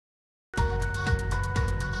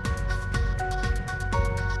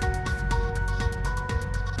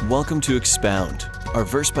Welcome to Expound, our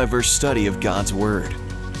verse-by-verse study of God's Word.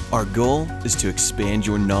 Our goal is to expand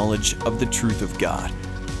your knowledge of the truth of God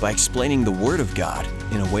by explaining the Word of God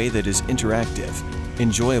in a way that is interactive,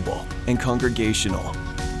 enjoyable, and congregational.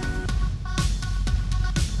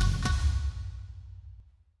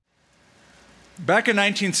 Back in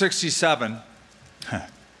 1967,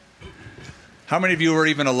 how many of you were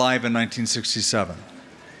even alive in 1967?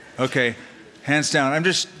 Okay, hands down. I'm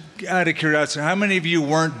just out of curiosity, how many of you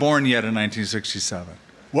weren't born yet in 1967?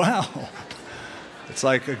 Wow. It's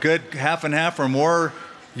like a good half and half or more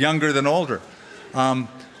younger than older.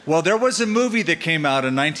 Well, there was a movie that came out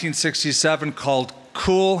in 1967 called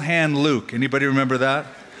Cool Hand Luke. Anybody remember that?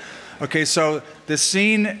 Okay, so the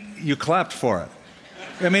scene, you clapped for it.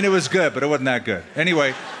 I mean, it was good, but it wasn't that good.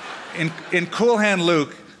 Anyway, in Cool Hand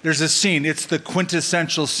Luke, there's a scene. It's the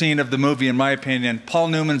quintessential scene of the movie, in my opinion. Paul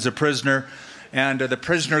Newman's a prisoner, and the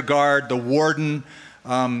prisoner guard, the warden,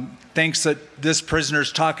 thinks that this prisoner's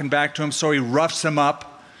talking back to him, so he roughs him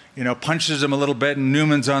up, punches him a little bit, and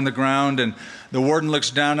Newman's on the ground, and the warden looks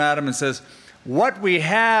down at him and says, "What we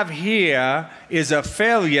have here is a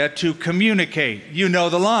failure to communicate." You know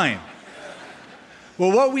the line.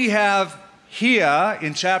 Well, what we have here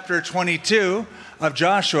in chapter 22 of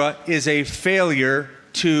Joshua is a failure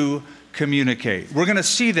to communicate. We're going to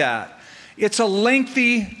see that. It's a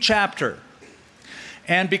lengthy chapter.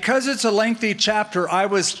 And because it's a lengthy chapter, I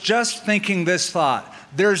was just thinking this thought.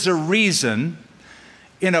 There's a reason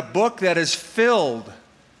in a book that is filled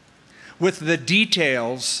with the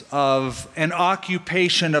details of an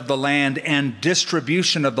occupation of the land and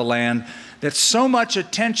distribution of the land that so much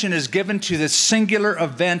attention is given to this singular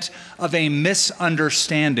event of a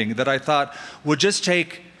misunderstanding that I thought would just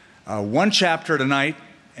take one chapter tonight,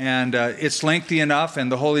 and it's lengthy enough,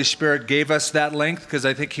 and the Holy Spirit gave us that length because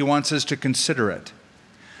I think He wants us to consider it.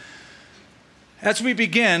 As we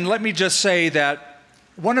begin, let me just say that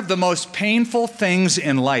one of the most painful things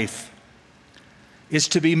in life is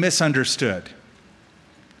to be misunderstood.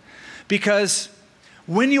 Because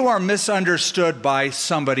when you are misunderstood by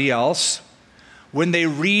somebody else, when they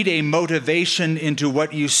read a motivation into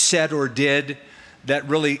what you said or did that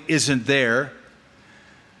really isn't there,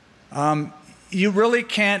 you really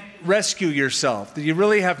can't rescue yourself. You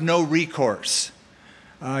really have no recourse.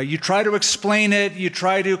 You try to explain it, you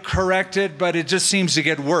try to correct it, but it just seems to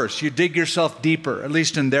get worse. You dig yourself deeper, at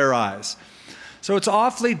least in their eyes. So it's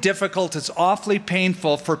awfully difficult, it's awfully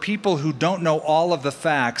painful for people who don't know all of the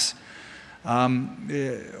facts,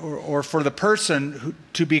 or for the person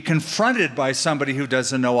to be confronted by somebody who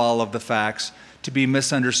doesn't know all of the facts, to be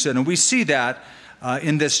misunderstood. And we see that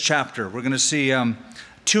in this chapter. We're going to see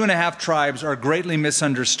 2.5 tribes are greatly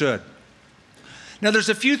misunderstood. Now, there's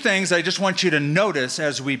a few things I just want you to notice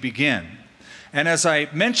as we begin. And as I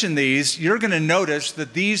mention these, you're going to notice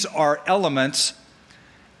that these are elements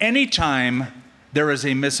anytime there is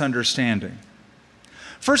a misunderstanding.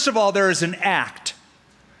 First of all, there is an act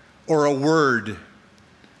or a word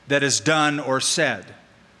that is done or said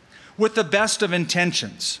with the best of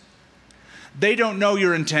intentions. They don't know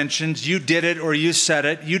your intentions. You did it or you said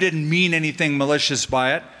it. You didn't mean anything malicious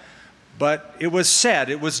by it, but it was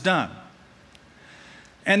said, it was done.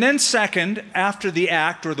 And then second, after the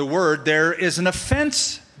act or the word, there is an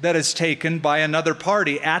offense that is taken by another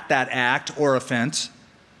party at that act or offense.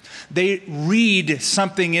 They read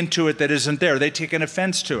something into it that isn't there. They take an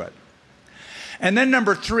offense to it. And then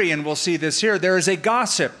number 3, and we'll see this here, there is a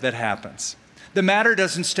gossip that happens. The matter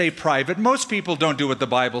doesn't stay private. Most people don't do what the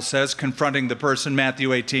Bible says, confronting the person,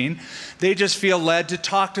 Matthew 18. They just feel led to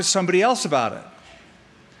talk to somebody else about it.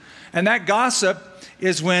 And that gossip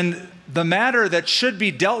is when the matter that should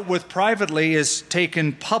be dealt with privately is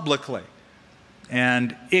taken publicly.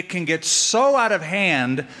 And it can get so out of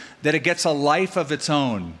hand that it gets a life of its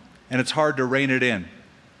own, and it's hard to rein it in.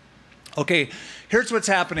 Okay, here's what's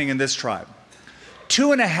happening in this tribe.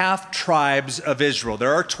 2.5 tribes of Israel.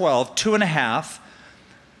 There are 12, 2.5.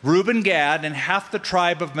 Reuben, Gad, and half the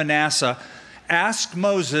tribe of Manasseh asked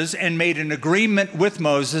Moses and made an agreement with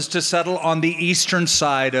Moses to settle on the eastern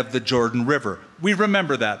side of the Jordan River. We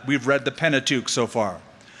remember that. We've read the Pentateuch so far.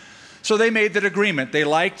 So they made that agreement. They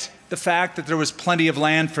liked the fact that there was plenty of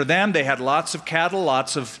land for them. They had lots of cattle,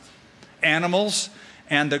 lots of animals,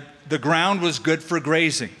 and the ground was good for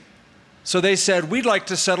grazing. So they said, we'd like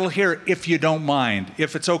to settle here if you don't mind,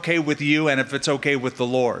 if it's okay with you and if it's okay with the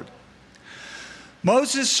Lord.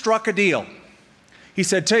 Moses struck a deal. He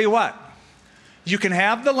said, tell you what, you can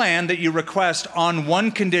have the land that you request on one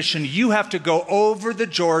condition. You have to go over the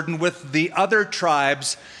Jordan with the other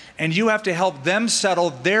tribes, and you have to help them settle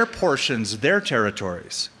their portions, their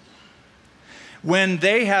territories. When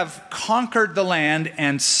they have conquered the land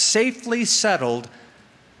and safely settled,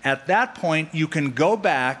 at that point you can go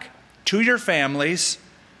back to your families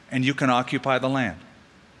and you can occupy the land.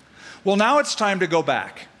 Well, now it's time to go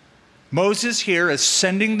back. Moses here is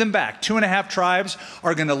sending them back. 2.5 tribes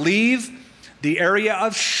are going to leave the area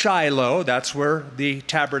of Shiloh. That's where the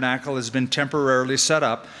tabernacle has been temporarily set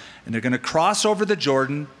up. And they're going to cross over the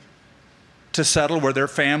Jordan to settle where their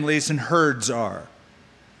families and herds are.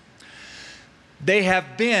 They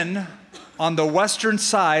have been on the western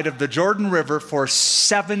side of the Jordan River for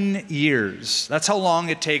 7 years. That's how long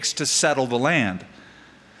it takes to settle the land.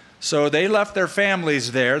 So they left their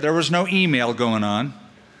families there. There was no email going on.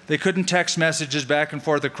 They couldn't text messages back and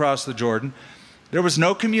forth across the Jordan. There was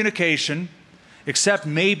no communication, except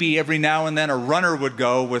maybe every now and then a runner would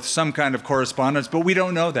go with some kind of correspondence, but we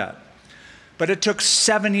don't know that. But it took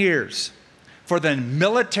 7 years for the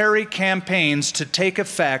military campaigns to take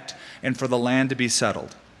effect and for the land to be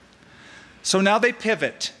settled. So now they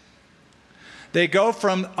pivot. They go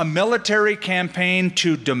from a military campaign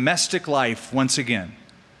to domestic life once again.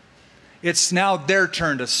 It's now their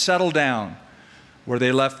turn to settle down where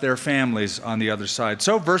they left their families on the other side.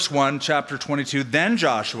 So verse 1, chapter 22, then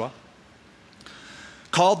Joshua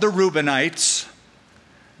called the Reubenites,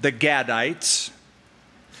 the Gadites,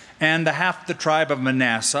 and half the tribe of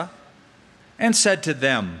Manasseh, and said to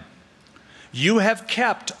them, you have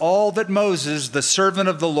kept all that Moses, the servant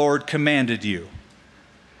of the Lord, commanded you,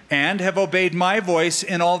 and have obeyed my voice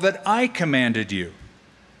in all that I commanded you.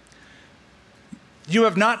 You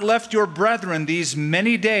have not left your brethren these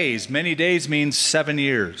many days. Many days means 7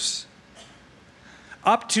 years.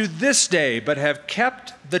 Up to this day, but have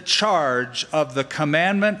kept the charge of the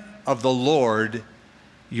commandment of the Lord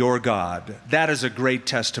your God. That is a great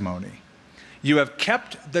testimony. You have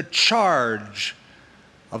kept the charge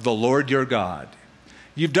of the Lord your God.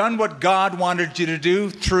 You've done what God wanted you to do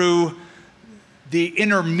through the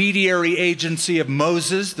intermediary agency of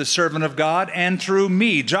Moses, the servant of God, and through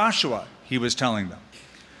me, Joshua, he was telling them.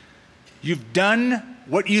 You've done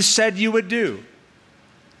what you said you would do.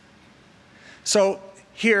 So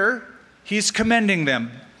here, he's commending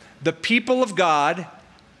them. The people of God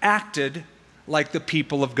acted like the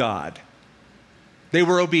people of God. They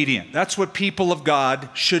were obedient. That's what people of God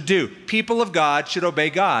should do. People of God should obey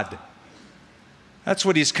God. That's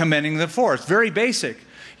what he's commending them for. It's very basic.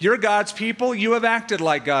 You're God's people. You have acted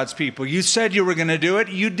like God's people. You said you were going to do it.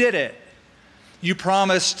 You did it. You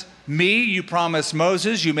promised me. You promised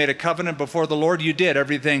Moses. You made a covenant before the Lord. You did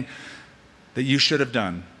everything that you should have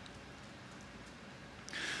done.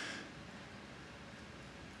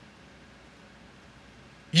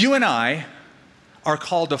 You and I are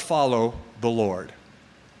called to follow the Lord.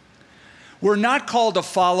 We're not called to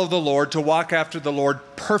follow the Lord, to walk after the Lord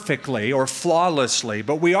perfectly or flawlessly,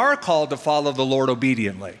 but we are called to follow the Lord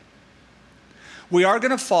obediently. We are going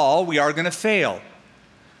to fall, we are going to fail.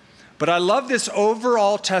 But I love this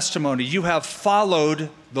overall testimony. You have followed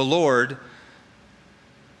the Lord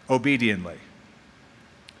obediently.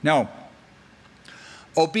 Now,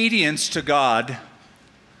 obedience to God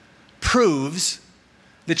proves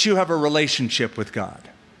that you have a relationship with God.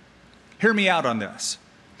 Hear me out on this.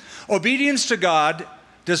 Obedience to God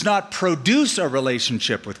does not produce a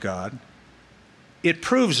relationship with God. It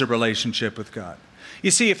proves a relationship with God.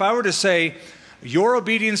 You see, if I were to say, your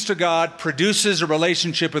obedience to God produces a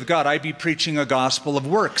relationship with God, I'd be preaching a gospel of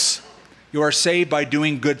works. You are saved by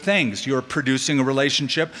doing good things. You're producing a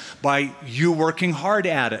relationship by you working hard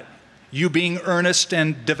at it, you being earnest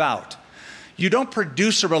and devout. You don't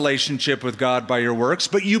produce a relationship with God by your works,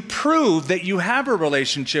 but you prove that you have a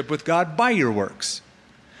relationship with God by your works.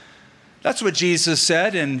 That's what Jesus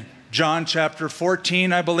said in John chapter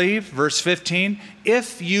 14, I believe, verse 15.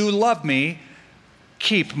 If you love me,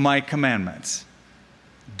 keep my commandments.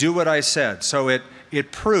 Do what I said. So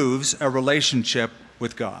it proves a relationship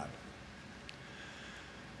with God.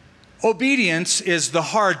 Obedience is the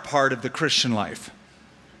hard part of the Christian life.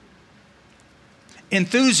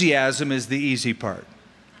 Enthusiasm is the easy part.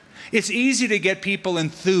 It's easy to get people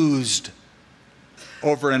enthused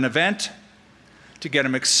over an event, to get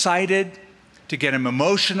them excited, to get them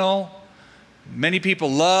emotional. Many people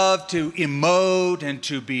love to emote and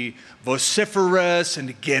to be vociferous and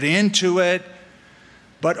to get into it.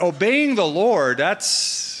 But obeying the Lord,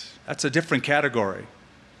 that's a different category.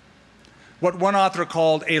 What one author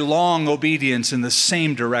called a long obedience in the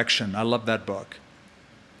same direction. I love that book.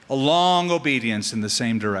 A long obedience in the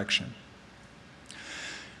same direction.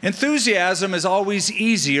 Enthusiasm is always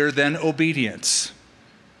easier than obedience.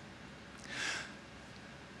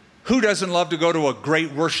 Who doesn't love to go to a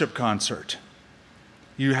great worship concert?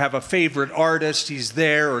 You have a favorite artist, he's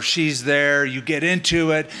there or she's there, you get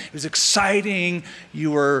into it, it was exciting,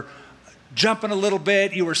 you were jumping a little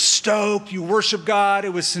bit, you were stoked, you worship God,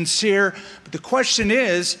 it was sincere. But the question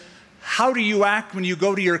is, how do you act when you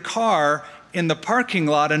go to your car in the parking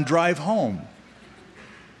lot and drive home?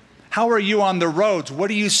 How are you on the roads? What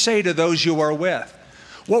do you say to those you are with?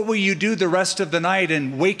 What will you do the rest of the night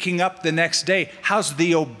and waking up the next day? How's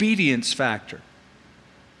the obedience factor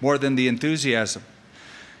more than the enthusiasm?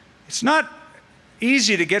 It's not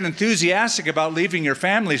easy to get enthusiastic about leaving your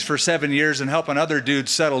families for 7 years and helping other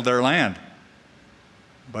dudes settle their land.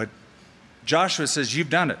 But Joshua says, you've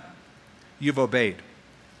done it. You've obeyed.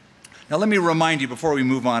 Now let me remind you before we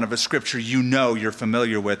move on of a scripture you know you're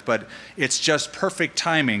familiar with, but it's just perfect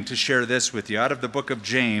timing to share this with you. Out of the book of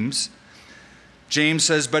James, James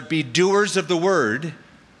says, but be doers of the word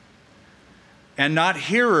and not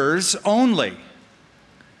hearers only,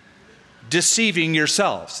 deceiving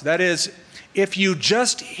yourselves. That is, if you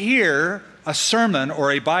just hear a sermon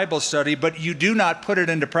or a Bible study, but you do not put it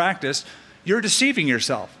into practice, you're deceiving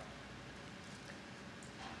yourself.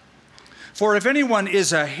 For if anyone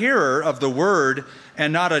is a hearer of the word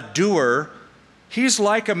and not a doer, he's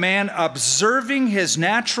like a man observing his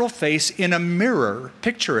natural face in a mirror.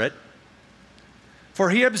 Picture it. For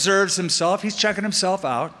he observes himself, he's checking himself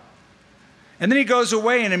out, and then he goes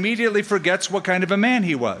away and immediately forgets what kind of a man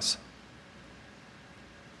he was.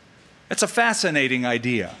 It's a fascinating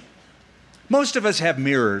idea. Most of us have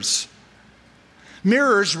mirrors.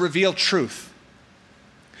 Mirrors reveal truth.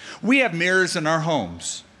 We have mirrors in our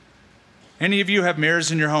homes. Any of you have mirrors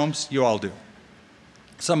in your homes? You all do.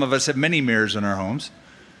 Some of us have many mirrors in our homes.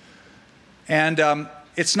 And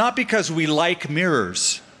it's not because we like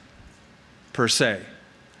mirrors, per se.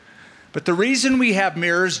 But the reason we have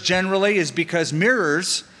mirrors generally is because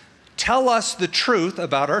mirrors tell us the truth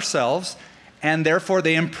about ourselves, and therefore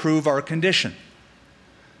they improve our condition.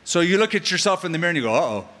 So you look at yourself in the mirror and you go,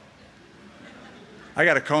 uh-oh, I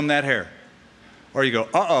got to comb that hair. Or you go,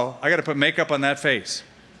 uh-oh, I got to put makeup on that face.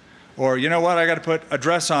 Or, you know what, I got to put a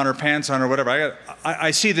dress on or pants on or whatever.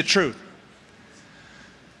 I see the truth.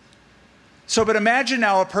 So, but imagine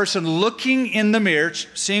now a person looking in the mirror,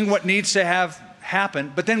 seeing what needs to have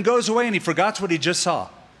happen, but then goes away and he forgets what he just saw.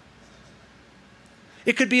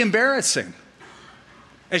 It could be embarrassing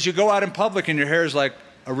as you go out in public and your hair is like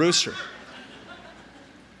a rooster.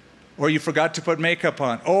 Or you forgot to put makeup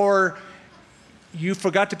on. Or you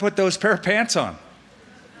forgot to put those pair of pants on.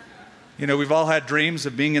 You know, we've all had dreams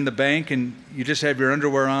of being in the bank and you just have your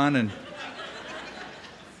underwear on, and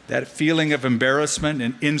that feeling of embarrassment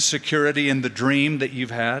and insecurity in the dream that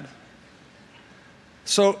you've had.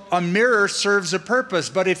 So a mirror serves a purpose,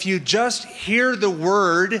 but if you just hear the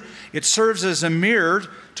word, it serves as a mirror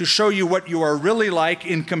to show you what you are really like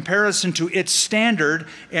in comparison to its standard,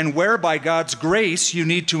 and where by God's grace you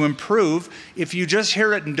need to improve. If you just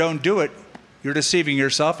hear it and don't do it, you're deceiving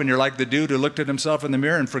yourself, and you're like the dude who looked at himself in the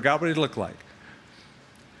mirror and forgot what he looked like.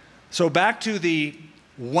 So back to the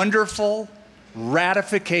wonderful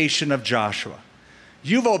ratification of Joshua.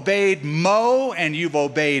 You've obeyed Mo, and you've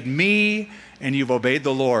obeyed me, and you've obeyed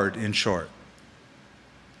the Lord, in short.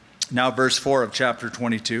 Now verse 4 of chapter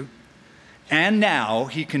 22. And now,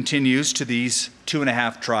 he continues to these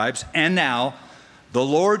 2.5 tribes, and now the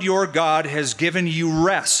Lord your God has given you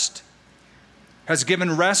rest, has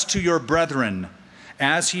given rest to your brethren,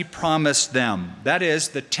 as he promised them. That is,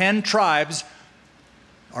 the 10 tribes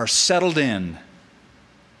are settled in.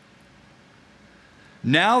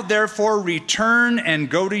 Now therefore return and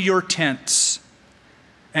go to your tents,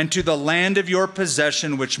 and to the land of your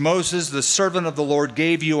possession, which Moses, the servant of the Lord,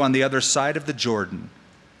 gave you on the other side of the Jordan.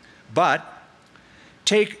 But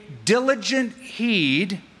take diligent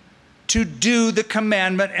heed to do the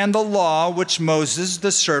commandment and the law which Moses,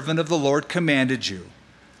 the servant of the Lord, commanded you,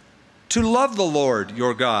 to love the Lord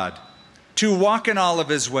your God, to walk in all of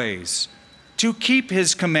his ways, to keep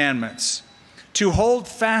his commandments, to hold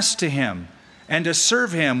fast to him, and to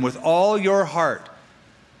serve him with all your heart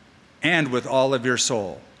and with all of your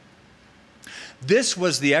soul. This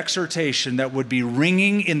was the exhortation that would be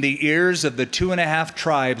ringing in the ears of the 2.5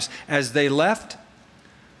 tribes as they left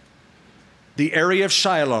the area of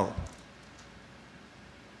Shiloh.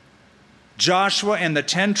 Joshua and the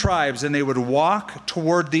 10 tribes, and they would walk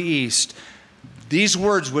toward the east. These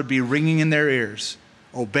words would be ringing in their ears.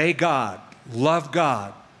 Obey God, love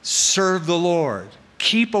God, serve the Lord,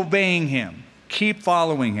 keep obeying him, keep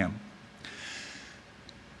following him.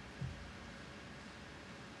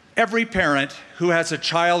 Every parent who has a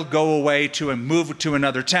child go away to and move to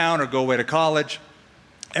another town or go away to college,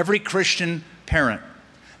 every Christian parent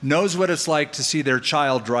knows what it's like to see their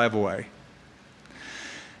child drive away.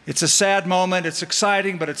 It's a sad moment. It's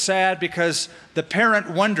exciting, but it's sad because the parent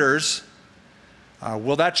wonders,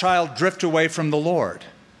 will that child drift away from the Lord?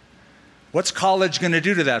 What's college going to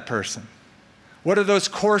do to that person? What are those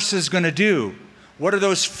courses going to do? What are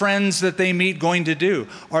those friends that they meet going to do?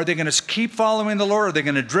 Are they going to keep following the Lord? Are they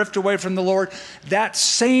going to drift away from the Lord? That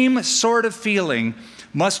same sort of feeling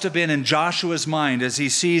must have been in Joshua's mind as he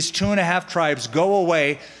sees 2.5 tribes go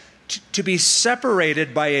away to be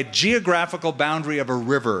separated by a geographical boundary of a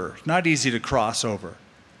river. Not easy to cross over.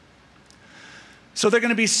 So they're going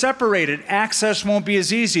to be separated. Access won't be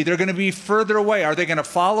as easy. They're going to be further away. Are they going to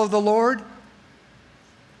follow the Lord?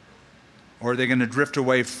 Or are they going to drift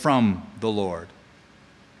away from the Lord?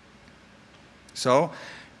 So,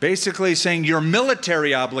 basically saying your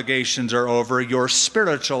military obligations are over, your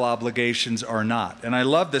spiritual obligations are not. And I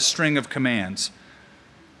love this string of commands.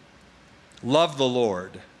 Love the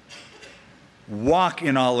Lord. Walk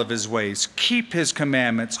in all of his ways. Keep his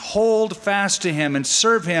commandments. Hold fast to him and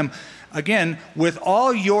serve him, again, with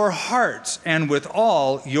all your hearts and with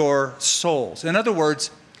all your souls. In other words,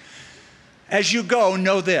 as you go,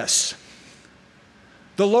 know this.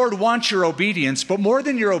 The Lord wants your obedience, but more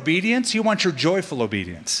than your obedience, he wants your joyful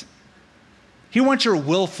obedience. He wants your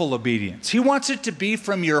willful obedience. He wants it to be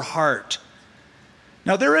from your heart.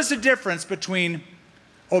 Now, there is a difference between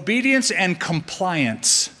obedience and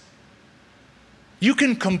compliance. You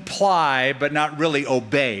can comply, but not really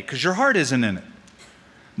obey, because your heart isn't in it.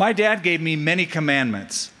 My dad gave me many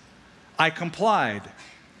commandments. I complied,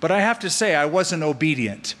 but I have to say I wasn't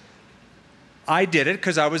obedient. I did it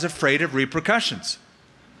because I was afraid of repercussions.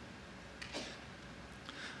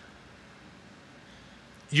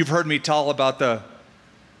 You've heard me tell about the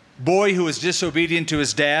boy who was disobedient to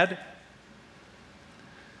his dad.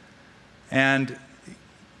 And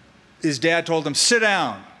his dad told him, sit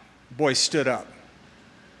down. The boy stood up.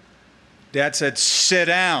 Dad said, sit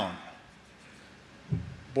down. The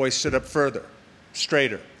boy stood up further,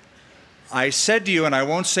 straighter. I said to you, and I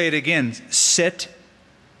won't say it again, sit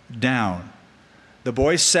down. The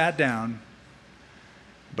boy sat down,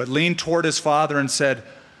 but leaned toward his father and said,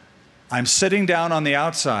 I'm sitting down on the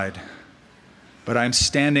outside, but I'm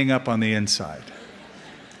standing up on the inside.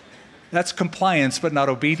 That's compliance, but not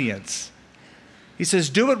obedience. He says,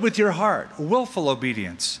 do it with your heart, a willful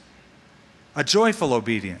obedience, a joyful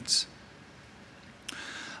obedience.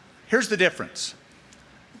 Here's the difference.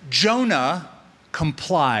 Jonah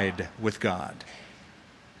complied with God.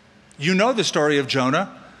 You know the story of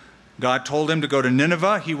Jonah. God told him to go to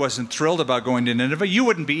Nineveh. He wasn't thrilled about going to Nineveh. You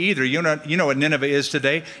wouldn't be either. You know what Nineveh is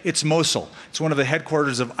today? It's Mosul. It's one of the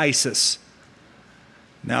headquarters of ISIS.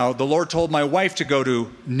 Now, the Lord told my wife to go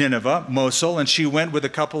to Nineveh, Mosul, and she went with a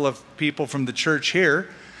couple of people from the church here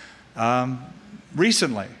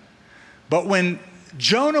recently. But when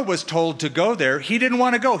Jonah was told to go there, he didn't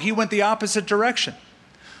want to go. He went the opposite direction.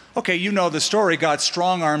 Okay, you know the story. God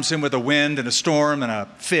strong arms him with a wind and a storm and a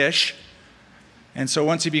fish. And so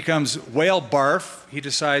once he becomes whale barf, he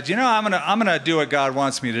decides, I'm gonna do what God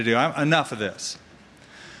wants me to do. Enough of this.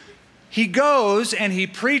 He goes and he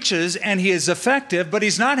preaches and he is effective, but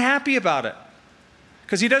he's not happy about it.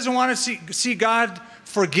 Because he doesn't want to see God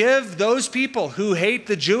forgive those people who hate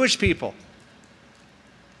the Jewish people.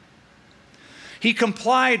 He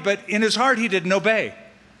complied, but in his heart he didn't obey.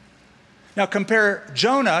 Now compare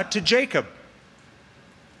Jonah to Jacob.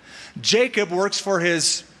 Jacob works for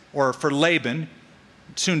Laban,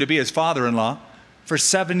 soon to be his father-in-law, for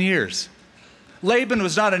 7 years. Laban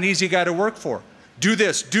was not an easy guy to work for. Do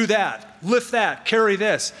this, do that, lift that, carry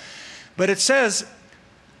this. But it says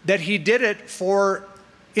that he did it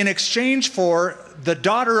in exchange for the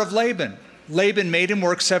daughter of Laban. Laban made him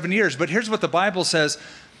work 7 years. But here's what the Bible says.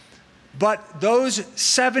 But those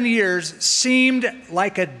 7 years seemed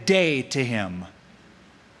like a day to him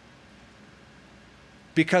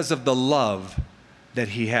because of the love that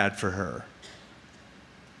he had for her.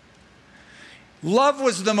 Love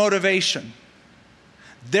was the motivation.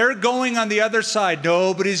 They're going on the other side.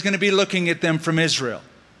 Nobody's going to be looking at them from Israel.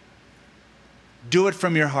 Do it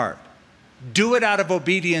from your heart. Do it out of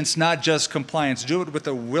obedience, not just compliance. Do it with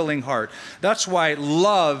a willing heart. That's why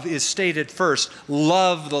love is stated first.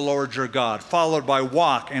 Love the Lord your God, followed by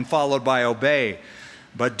walk and followed by obey.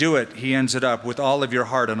 But do it, he ends it up, with all of your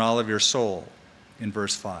heart and all of your soul in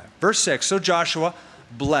verse 5. Verse 6, so Joshua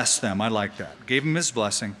blessed them. I like that. Gave them his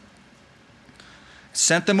blessing.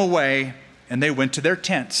 Sent them away, and they went to their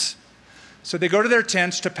tents. So they go to their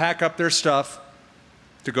tents to pack up their stuff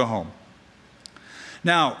to go home.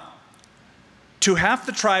 Now, to half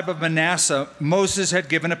the tribe of Manasseh, Moses had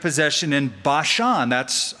given a possession in Bashan.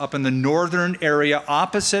 That's up in the northern area,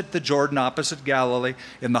 opposite the Jordan, opposite Galilee,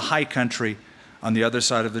 in the high country on the other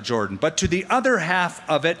side of the Jordan. But to the other half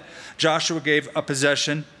of it, Joshua gave a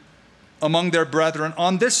possession among their brethren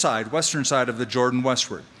on this side, western side of the Jordan,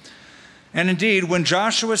 westward. And indeed, when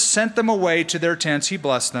Joshua sent them away to their tents, he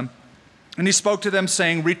blessed them. And he spoke to them,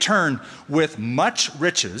 saying, return with much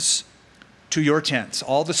riches to your tents,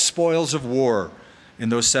 all the spoils of war in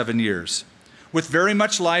those 7 years, with very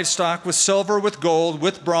much livestock, with silver, with gold,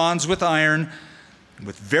 with bronze, with iron,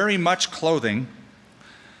 with very much clothing.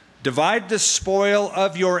 Divide the spoil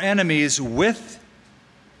of your enemies with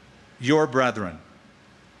your brethren.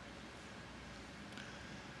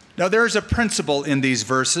 Now, there's a principle in these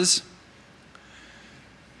verses.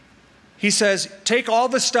 He says, take all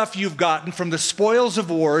the stuff you've gotten from the spoils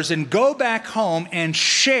of wars and go back home and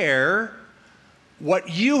share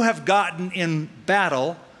what you have gotten in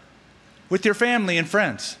battle with your family and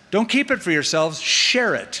friends. Don't keep it for yourselves,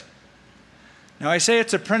 share it. Now, I say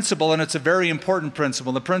it's a principle, and it's a very important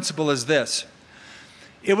principle. The principle is this.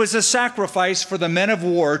 It was a sacrifice for the men of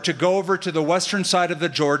war to go over to the western side of the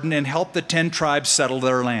Jordan and help the 10 tribes settle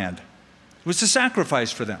their land. It was a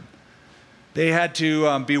sacrifice for them. They had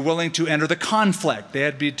to be willing to enter the conflict. They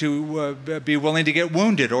had to be willing to get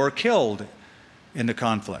wounded or killed in the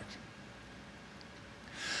conflict.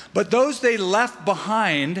 But those they left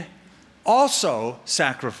behind also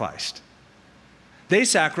sacrificed. They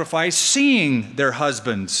sacrificed seeing their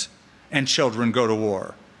husbands and children go to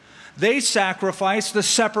war. They sacrificed the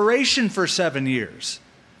separation for 7 years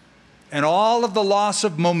and all of the loss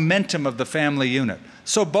of momentum of the family unit.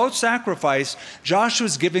 So both sacrifice.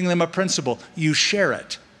 Joshua's giving them a principle. You share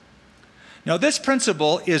it. Now, this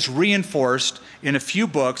principle is reinforced in a few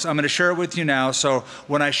books. I'm going to share it with you now. So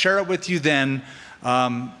when I share it with you then,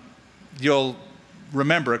 you'll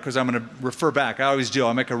remember it because I'm going to refer back. I always do.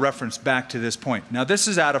 I'll make a reference back to this point. Now, this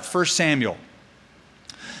is out of 1 Samuel.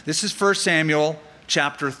 This is 1 Samuel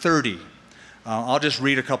chapter 30. I'll just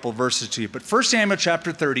read a couple verses to you. But 1 Samuel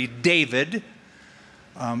chapter 30, David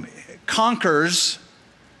conquers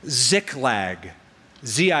Ziklag.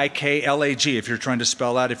 Z-I-K-L-A-G, if you're trying to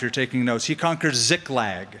spell that, if you're taking notes. He conquers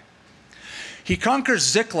Ziklag. He conquers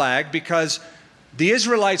Ziklag because the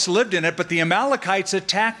Israelites lived in it, but the Amalekites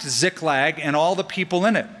attacked Ziklag and all the people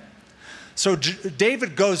in it. So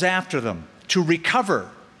David goes after them to recover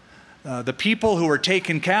the people who were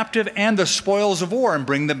taken captive and the spoils of war and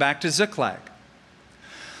bring them back to Ziklag.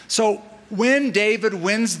 So when David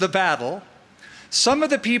wins the battle, some of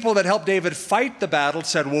the people that helped David fight the battle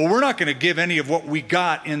said, well, we're not going to give any of what we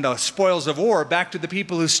got in the spoils of war back to the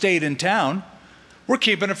people who stayed in town. We're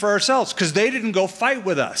keeping it for ourselves because they didn't go fight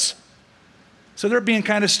with us. So they're being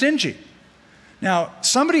kind of stingy. Now,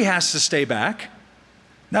 somebody has to stay back.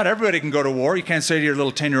 Not everybody can go to war. You can't say to your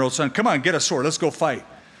little 10-year-old son, come on, get a sword, let's go fight.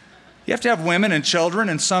 You have to have women and children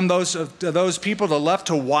and some of those people that left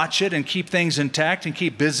to watch it and keep things intact and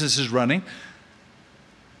keep businesses running.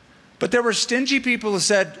 But there were stingy people who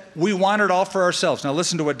said, we want it all for ourselves. Now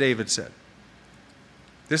listen to what David said.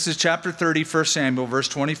 This is chapter 30, 1 Samuel, verse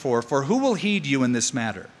 24. For who will heed you in this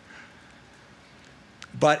matter?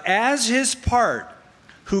 But as his part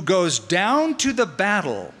who goes down to the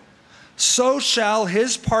battle, so shall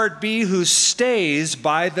his part be who stays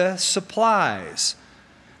by the supplies.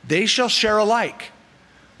 They shall share alike.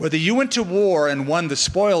 Whether you went to war and won the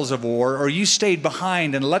spoils of war, or you stayed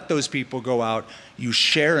behind and let those people go out, you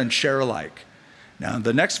share and share alike. Now,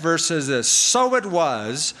 the next verse says this, so it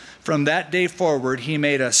was from that day forward, he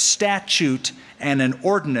made a statute and an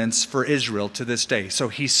ordinance for Israel to this day. So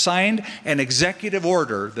he signed an executive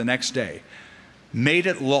order the next day, made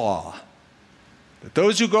it law, that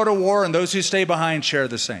those who go to war and those who stay behind share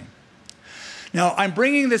the same. Now, I'm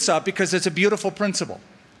bringing this up because it's a beautiful principle.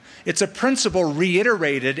 It's a principle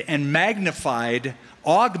reiterated and magnified,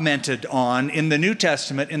 augmented on in the New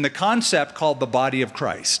Testament in the concept called the body of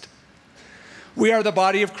Christ. We are the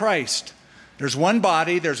body of Christ. There's one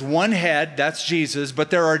body, there's one head, that's Jesus,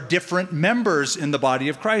 but there are different members in the body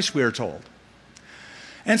of Christ, we are told.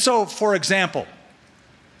 And so, for example,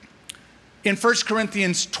 in 1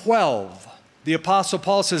 Corinthians 12, the Apostle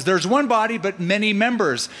Paul says, there's one body but many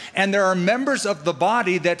members, and there are members of the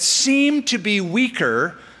body that seem to be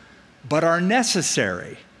weaker but are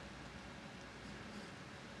necessary.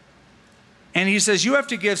 And he says, you have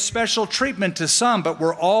to give special treatment to some, but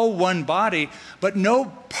we're all one body, but no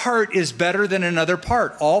part is better than another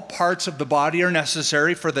part. All parts of the body are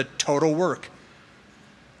necessary for the total work.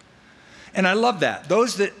 And I love that.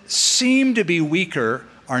 Those that seem to be weaker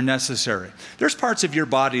are necessary. There's parts of your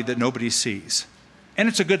body that nobody sees, and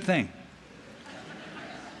it's a good thing.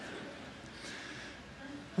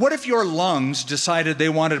 What if your lungs decided they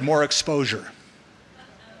wanted more exposure?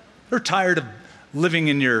 They're tired of living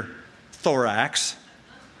in your thorax,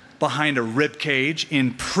 behind a rib cage,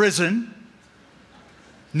 in prison.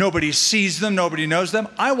 Nobody sees them, nobody knows them.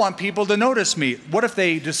 I want people to notice me. What if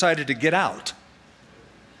they decided to get out?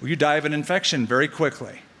 Well, you die of an infection very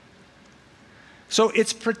quickly. So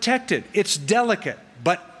it's protected, it's delicate,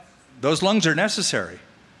 but those lungs are necessary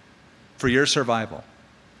for your survival.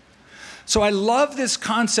 So I love this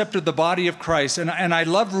concept of the body of Christ, and I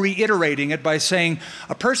love reiterating it by saying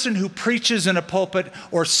a person who preaches in a pulpit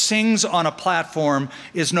or sings on a platform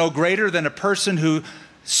is no greater than a person who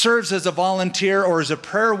serves as a volunteer or as a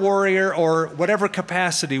prayer warrior or whatever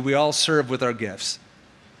capacity we all serve with our gifts.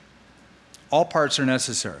 All parts are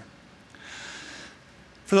necessary.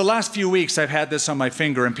 For the last few weeks, I've had this on my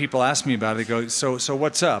finger, and people ask me about it. They go, so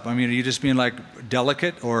what's up? I mean, are you just being like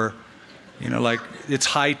delicate, or, you know, like it's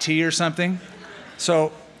high tea or something?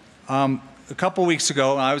 So a couple weeks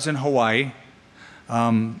ago, I was in Hawaii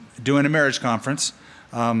doing a marriage conference.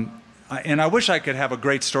 And I wish I could have a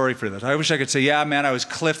great story for this. I wish I could say, yeah, man, I was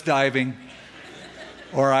cliff diving,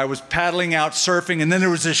 or I was paddling out surfing, and then there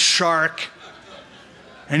was this shark,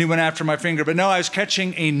 and he went after my finger. But no, I was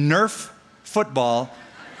catching a Nerf football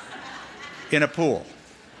in a pool.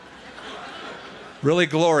 Really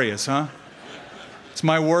glorious, huh? It's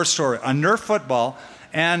my war story. A Nerf football,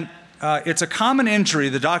 and it's a common injury,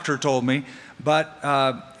 the doctor told me, but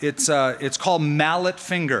it's called mallet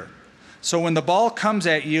finger. So when the ball comes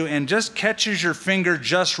at you and just catches your finger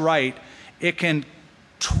just right, it can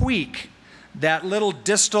tweak that little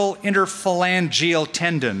distal interphalangeal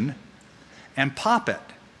tendon and pop it.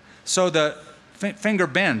 So the finger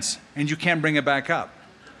bends and you can't bring it back up.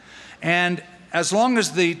 And as long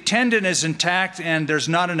as the tendon is intact and there's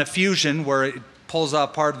not an effusion where it pulls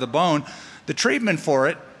out part of the bone, the treatment for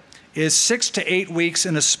it is 6 to 8 weeks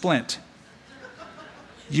in a splint.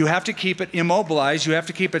 You have to keep it immobilized. You have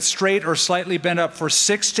to keep it straight or slightly bent up for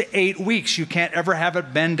 6 to 8 weeks. You can't ever have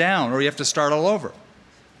it bend down, or you have to start all over.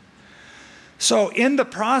 So in the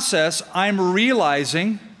process, I'm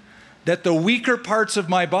realizing that the weaker parts of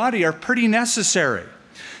my body are pretty necessary.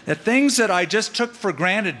 That things that I just took for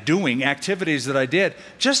granted doing, activities that I did,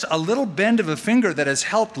 just a little bend of a finger that has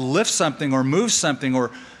helped lift something or move something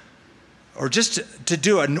or just to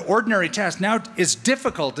do an ordinary task, now is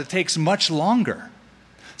difficult. It takes much longer.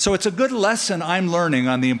 So it's a good lesson I'm learning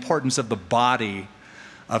on the importance of the body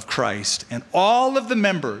of Christ. And all of the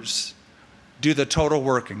members do the total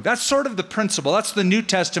working. That's sort of the principle. That's the New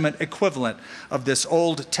Testament equivalent of this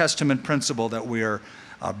Old Testament principle that we are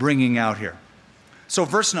bringing out here. So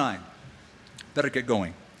verse 9, better get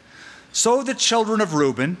going. So the children of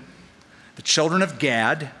Reuben, the children of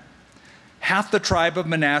Gad, half the tribe of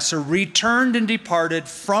Manasseh, returned and departed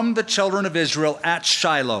from the children of Israel at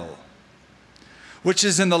Shiloh, which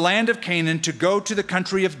is in the land of Canaan, to go to the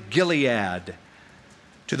country of Gilead,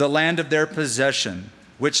 to the land of their possession,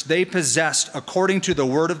 which they possessed according to the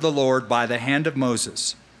word of the Lord by the hand of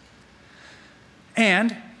Moses.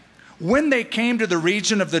 And when they came to the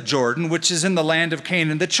region of the Jordan, which is in the land of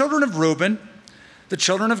Canaan, the children of Reuben, the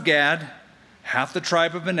children of Gad, half the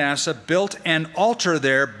tribe of Manasseh, built an altar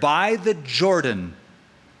there by the Jordan,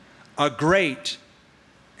 a great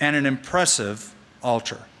and an impressive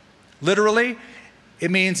altar. Literally, it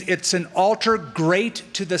means it's an altar great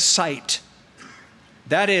to the sight.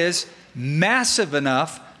 That is, massive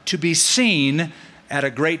enough to be seen at a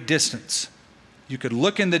great distance. You could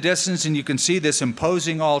look in the distance and you can see this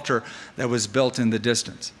imposing altar that was built in the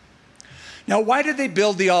distance. Now, why did they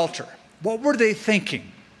build the altar? What were they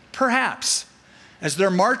thinking? Perhaps, as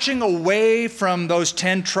they're marching away from those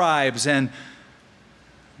 10 tribes and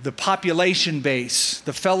the population base,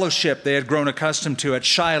 the fellowship they had grown accustomed to at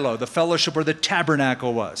Shiloh, the fellowship where the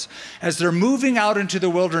tabernacle was, as they're moving out into the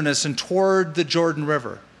wilderness and toward the Jordan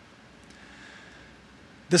River,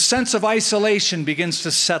 the sense of isolation begins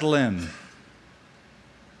to settle in.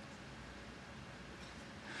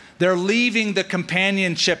 They're leaving the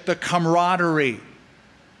companionship, the camaraderie.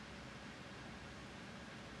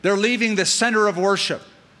 They're leaving the center of worship.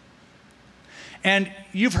 And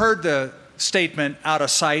you've heard the statement, out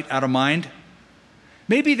of sight, out of mind.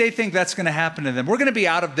 Maybe they think that's going to happen to them. We're going to be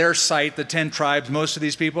out of their sight, the 10 tribes, most of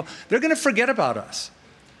these people. They're going to forget about us.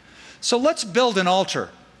 So let's build an altar.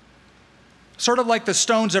 Sort of like the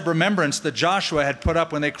stones of remembrance that Joshua had put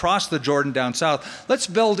up when they crossed the Jordan down south. Let's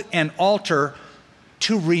build an altar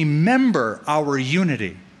to remember our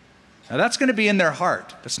unity. Now that's going to be in their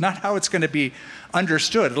heart. That's not how it's going to be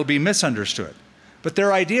understood. It'll be misunderstood. But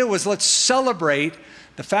their idea was, let's celebrate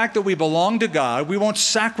the fact that we belong to God. We won't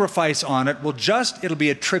sacrifice on it. It'll be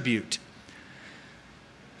a tribute.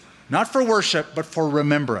 Not for worship, but for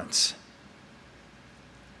remembrance.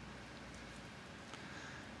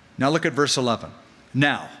 Now look at verse 11.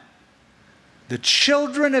 Now, the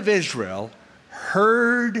children of Israel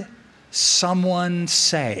heard someone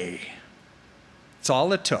say. That's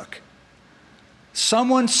all it took.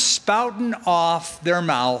 Someone spouting off their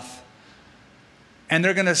mouth, and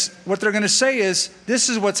what they're going to say is, this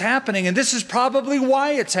is what's happening, and this is probably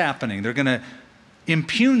why it's happening. They're going to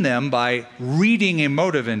impugn them by reading a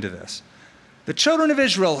motive into this. The children of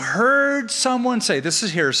Israel heard someone say, this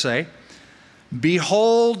is hearsay,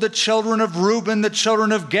 behold, the children of Reuben, the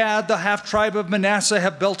children of Gad, the half-tribe of Manasseh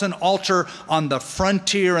have built an altar on the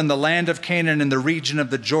frontier in the land of Canaan in the region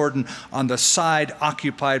of the Jordan on the side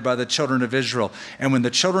occupied by the children of Israel. And when the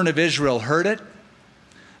children of Israel heard it,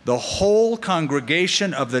 the whole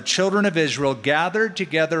congregation of the children of Israel gathered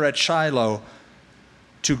together at Shiloh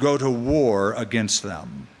to go to war against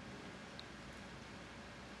them.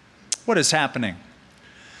 What is happening?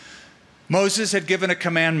 Moses had given a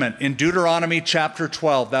commandment in Deuteronomy chapter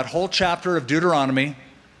 12. That whole chapter of Deuteronomy,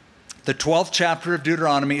 the 12th chapter of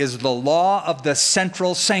Deuteronomy, is the law of the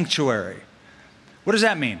central sanctuary. What does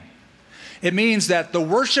that mean? It means that the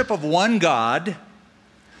worship of one God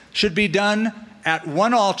should be done at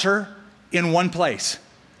one altar in one place.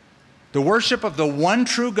 The worship of the one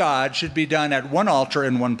true God should be done at one altar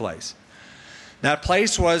in one place. That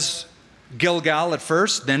place was Gilgal at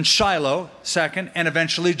first, then Shiloh second, and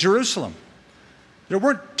eventually Jerusalem. There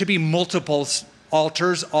weren't to be multiple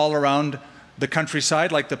altars all around the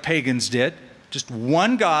countryside like the pagans did. Just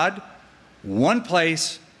one God, one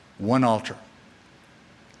place, one altar.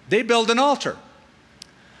 They build an altar.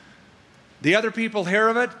 The other people hear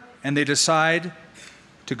of it, and they decide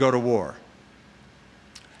to go to war.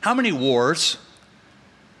 How many wars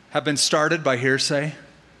have been started by hearsay?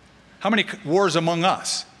 How many wars among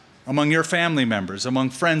us? Among your family members,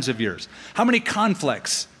 among friends of yours? How many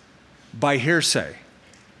conflicts by hearsay?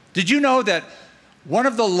 Did you know that one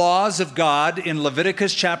of the laws of God in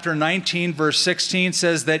Leviticus chapter 19, verse 16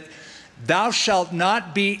 says that thou shalt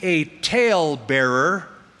not be a talebearer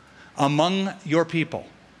among your people?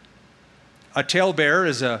 A talebearer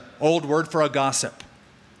is an old word for a gossip.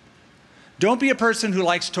 Don't be a person who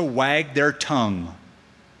likes to wag their tongue.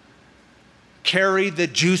 Carry the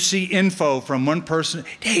juicy info from one person.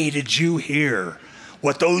 Hey, did you hear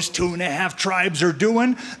what those 2.5 tribes are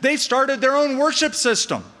doing? They started their own worship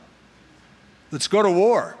system. Let's go to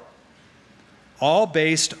war. All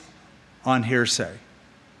based on hearsay.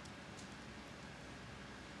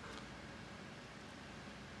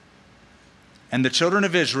 And the children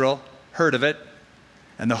of Israel heard of it,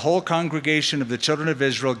 and the whole congregation of the children of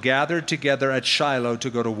Israel gathered together at Shiloh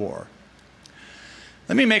to go to war.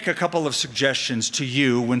 Let me make a couple of suggestions to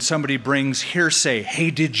you when somebody brings hearsay.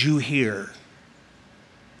 Hey, did you hear?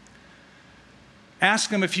 Ask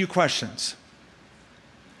them a few questions.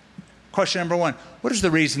 Question number one, what is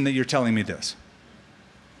the reason that you're telling me this?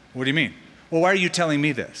 What do you mean? Well, why are you telling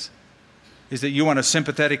me this? Is that you want a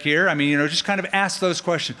sympathetic ear? I mean, just kind of ask those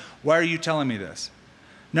questions. Why are you telling me this?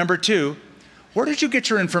 Number two, where did you get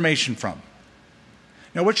your information from?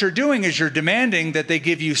 Now, what you're doing is you're demanding that they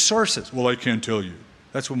give you sources. Well, I can't tell you.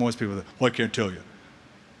 That's what most people do. Well, I can't tell you.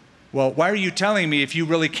 Well, why are you telling me if you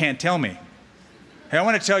really can't tell me? Hey, I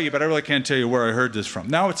want to tell you, but I really can't tell you where I heard this from.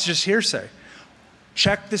 Now it's just hearsay.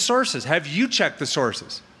 Check the sources. Have you checked the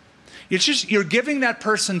sources? It's just you're giving that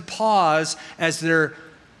person pause as they're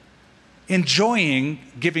enjoying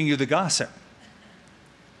giving you the gossip.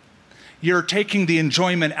 You're taking the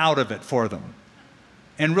enjoyment out of it for them.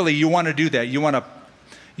 And really, you want to do that. You want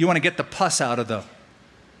to get the pus out of the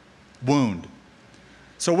wound.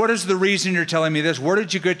 So what is the reason you're telling me this? Where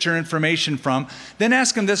did you get your information from? Then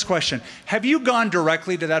ask them this question. Have you gone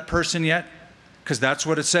directly to that person yet? Because that's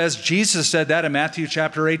what it says. Jesus said that in Matthew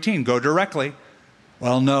chapter 18. Go directly.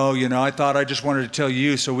 Well, no, I thought I just wanted to tell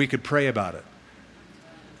you so we could pray about it.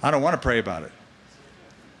 I don't want to pray about it.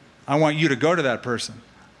 I want you to go to that person.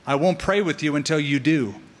 I won't pray with you until you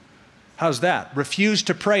do. How's that? Refuse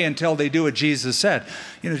to pray until they do what Jesus said.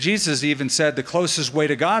 Jesus even said the closest way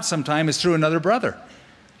to God sometimes is through another brother.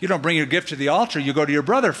 You don't bring your gift to the altar, you go to your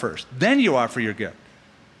brother first. Then you offer your gift.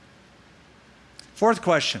 Fourth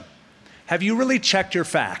question. Have you really checked your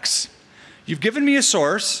facts? You've given me a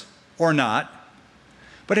source, or not,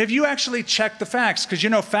 but have you actually checked the facts?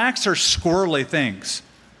 Because facts are squirrely things.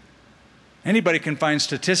 Anybody can find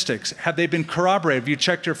statistics. Have they been corroborated? Have you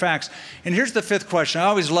checked your facts? And here's the fifth question. I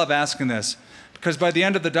always love asking this because by the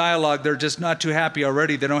end of the dialogue, they're just not too happy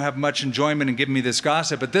already. They don't have much enjoyment in giving me this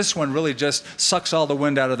gossip, but this one really just sucks all the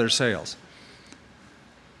wind out of their sails.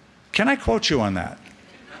 Can I quote you on that?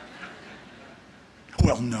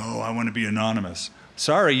 Well, no, I want to be anonymous.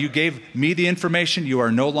 Sorry, you gave me the information. You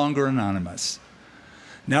are no longer anonymous.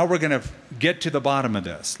 Now we're going to get to the bottom of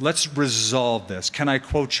this. Let's resolve this. Can I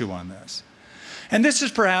quote you on this? And this is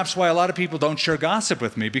perhaps why a lot of people don't share gossip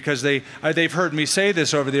with me, because they've heard me say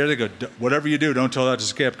this over there. They go, whatever you do, don't tell that to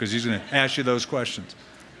Skip, because he's going to ask you those questions.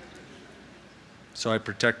 So I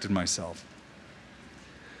protected myself.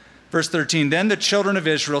 Verse 13, then the children of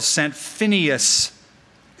Israel sent Phinehas,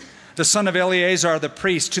 the son of Eleazar the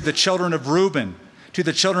priest, to the children of Reuben, to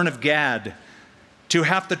the children of Gad, to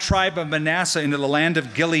half the tribe of Manasseh into the land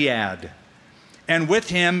of Gilead. And with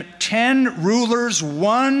him 10 rulers,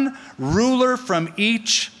 1 ruler from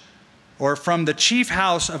each, or from the chief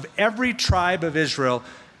house of every tribe of Israel,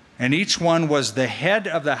 and each one was the head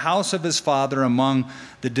of the house of his father among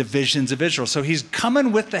the divisions of Israel. So he's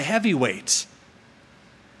coming with the heavyweights.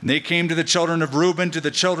 And they came to the children of Reuben, to the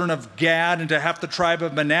children of Gad, and to half the tribe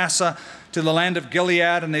of Manasseh, to the land of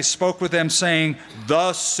Gilead, and they spoke with them, saying,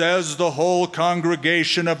 thus says the whole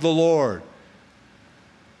congregation of the Lord.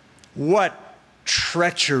 What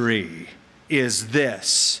treachery is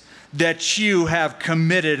this that you have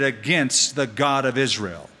committed against the God of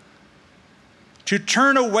Israel? To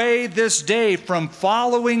turn away this day from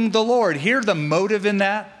following the Lord. Hear the motive in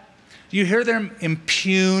that? Do you hear them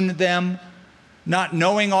impugn them, not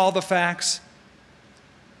knowing all the facts?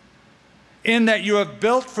 In that you have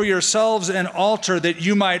built for yourselves an altar that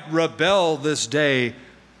you might rebel this day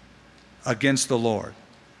against the Lord.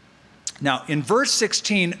 Now, in verse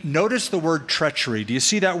 16, notice the word treachery. Do you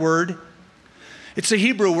see that word? It's the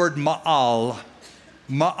Hebrew word ma'al.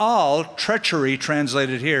 Ma'al, treachery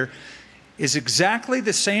translated here, is exactly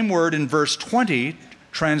the same word in verse 20,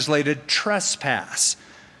 translated trespass.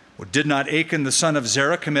 Well, did not Achan the son of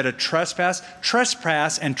Zerah commit a trespass?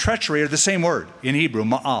 Trespass and treachery are the same word in Hebrew,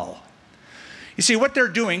 ma'al. You see, what they're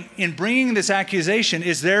doing in bringing this accusation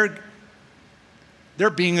is they're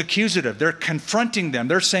being accusative. They're confronting them.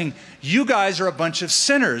 They're saying, you guys are a bunch of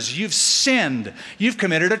sinners. You've sinned. You've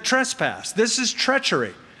committed a trespass. This is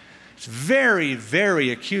treachery. It's very, very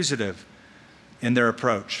accusative in their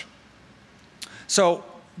approach. So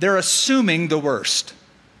they're assuming the worst.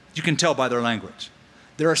 You can tell by their language.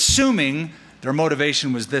 They're assuming their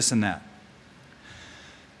motivation was this and that.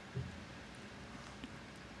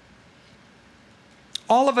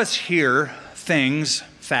 All of us hear things,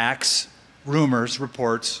 facts, rumors,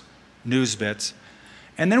 reports, news bits,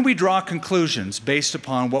 and then we draw conclusions based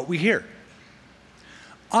upon what we hear.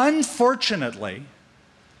 Unfortunately,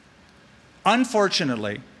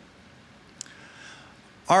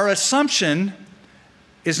 our assumption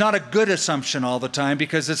is not a good assumption all the time,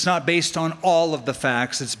 because it's not based on all of the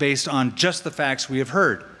facts. It's based on just the facts we have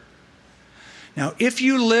heard. Now, if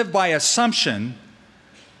you live by assumption,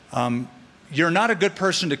 you're not a good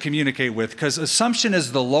person to communicate with, because assumption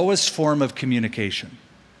is the lowest form of communication.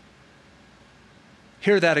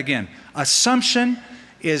 Hear that again. Assumption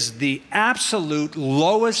is the absolute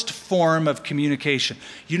lowest form of communication.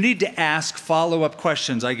 You need to ask follow-up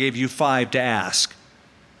questions. I gave you 5 to ask.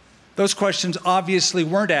 Those questions obviously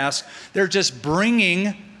weren't asked. They're just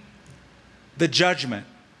bringing the judgment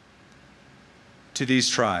to these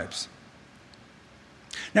tribes.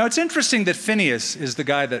 Now, it's interesting that Phinehas is the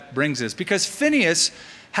guy that brings this, because Phinehas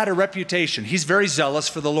had a reputation. He's very zealous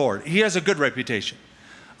for the Lord. He has a good reputation.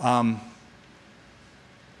 I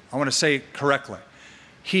want to say it correctly.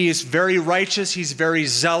 He is very righteous, he's very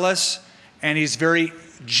zealous, and he's very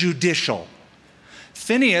judicial.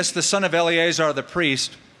 Phinehas, the son of Eleazar the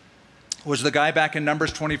priest, was the guy back in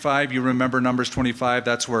Numbers 25. You remember Numbers 25?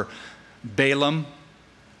 That's where Balaam,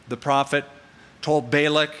 the prophet, told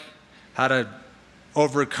Balak how to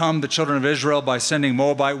overcome the children of Israel by sending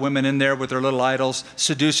Moabite women in there with their little idols,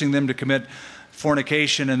 seducing them to commit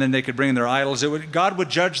fornication, and then they could bring their idols. God would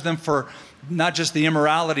judge them for not just the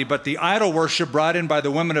immorality, but the idol worship brought in by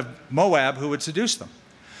the women of Moab who would seduce them.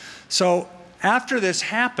 So after this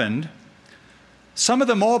happened, some of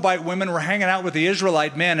the Moabite women were hanging out with the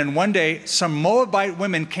Israelite men, and one day some Moabite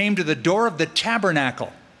women came to the door of the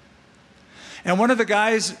tabernacle. And one of the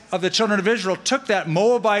guys of the children of Israel took that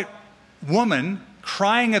Moabite woman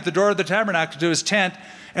crying at the door of the tabernacle to his tent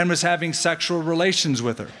and was having sexual relations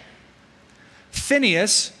with her.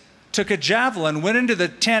 Phinehas took a javelin, went into the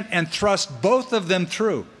tent, and thrust both of them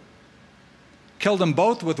through. Killed them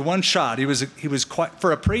both with one shot. He was quite,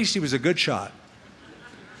 for a priest, he was a good shot.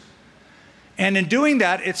 And in doing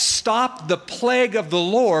that, it stopped the plague of the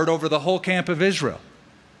Lord over the whole camp of Israel.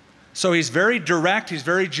 So he's very direct, he's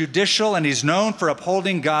very judicial, and he's known for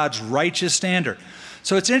upholding God's righteous standard.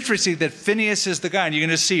 So it's interesting that Phinehas is the guy, and you're going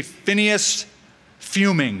to see Phinehas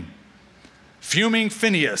fuming. Fuming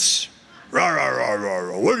Phinehas. Rah, rah, rah, rah,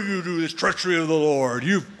 rah. What do you do, this treachery of the Lord?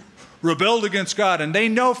 You've rebelled against God. And they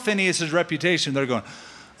know Phinehas' reputation. They're going,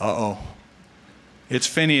 Uh-oh. It's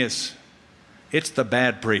Phinehas. It's the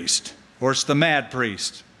bad priest, or it's the mad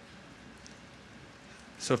priest.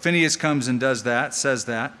 So Phinehas comes and does that, says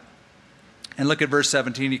that. And look at verse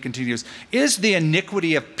 17, he continues. Is the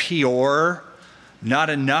iniquity of Peor not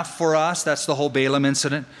enough for us? That's the whole Balaam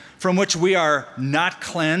incident, from which we are not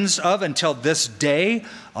cleansed of until this day,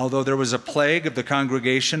 although there was a plague of the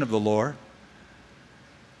congregation of the Lord.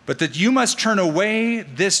 But that you must turn away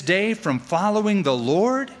this day from following the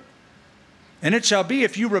Lord. And it shall be,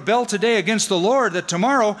 if you rebel today against the Lord, that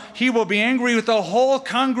tomorrow he will be angry with the whole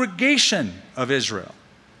congregation of Israel.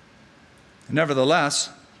 Nevertheless,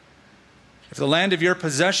 if the land of your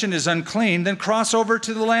possession is unclean, then cross over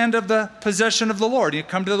to the land of the possession of the Lord. You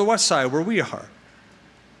come to the west side where we are.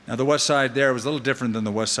 Now the west side there was a little different than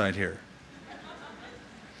the west side here.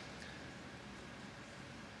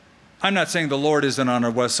 I'm not saying the Lord isn't on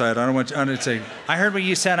our west side. I don't want to say, I heard what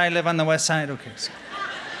you said, I live on the west side. Okay. So.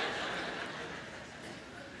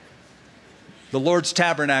 The Lord's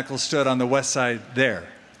tabernacle stood on the west side there.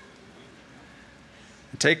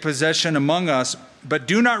 Take possession among us, but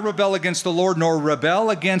do not rebel against the Lord, nor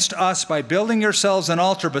rebel against us by building yourselves an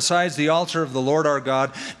altar besides the altar of the Lord our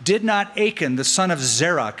God. Did not Achan, the son of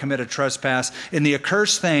Zerah, commit a trespass in the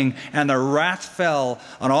accursed thing, and the wrath fell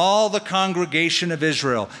on all the congregation of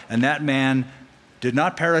Israel, and that man did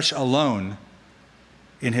not perish alone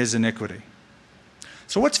in his iniquity.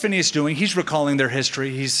 So what's Phinehas doing? He's recalling their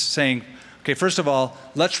history. He's saying, okay, first of all,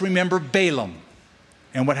 let's remember Balaam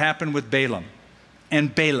and what happened with Balaam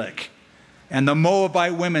and Balak and the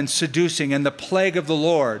Moabite women seducing and the plague of the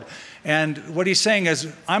Lord. And what he's saying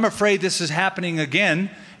is, I'm afraid this is happening again,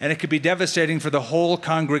 and it could be devastating for the whole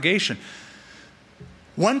congregation.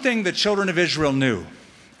 One thing the children of Israel knew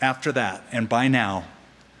after that, and by now,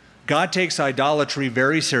 God takes idolatry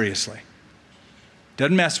very seriously.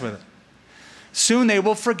 Doesn't mess with it. Soon they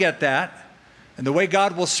will forget that, and the way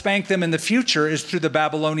God will spank them in the future is through the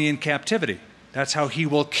Babylonian captivity. That's how he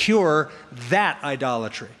will cure that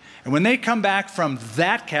idolatry. And when they come back from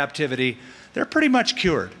that captivity, they're pretty much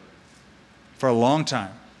cured for a long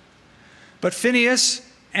time. But Phinehas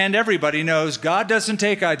and everybody knows God doesn't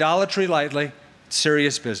take idolatry lightly. It's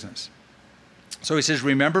serious business. So he says,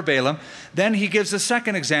 remember Balaam. Then he gives a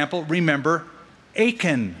second example, remember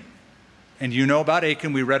Achan. And you know about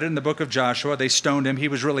Achan. We read it in the book of Joshua. They stoned him. He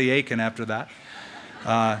was really Achan after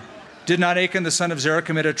that. Did not Achan, the son of Zerah,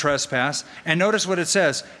 commit a trespass? And notice what it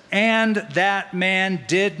says. And that man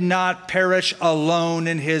did not perish alone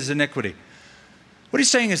in his iniquity. What he's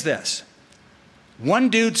saying is this. One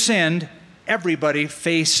dude sinned, everybody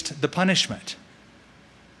faced the punishment.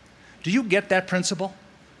 Do you get that principle?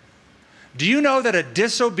 Do you know that a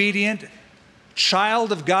disobedient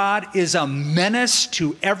child of God is a menace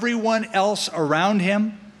to everyone else around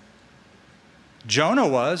him? Jonah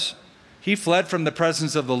was. He fled from the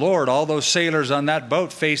presence of the Lord. All those sailors on that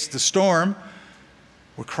boat faced the storm,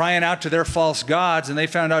 were crying out to their false gods, and they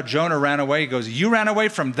found out Jonah ran away. He goes, you ran away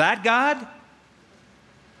from that God?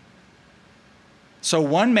 So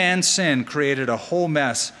one man's sin created a whole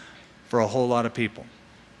mess for a whole lot of people.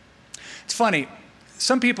 It's funny,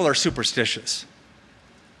 some people are superstitious.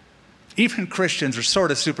 Even Christians are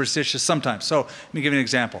sort of superstitious sometimes. So let me give you an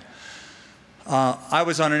example. I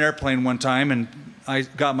was on an airplane one time, and I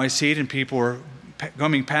got my seat, and people were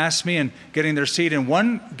coming past me and getting their seat, and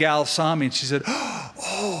one gal saw me, and she said,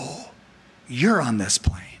 oh, you're on this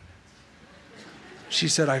plane. She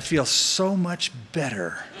said, I feel so much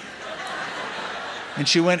better. And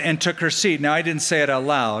she went and took her seat. Now, I didn't say it out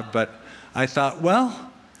loud, but I thought,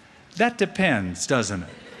 well, that depends, doesn't it?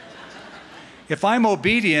 If I'm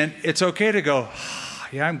obedient, it's okay to go,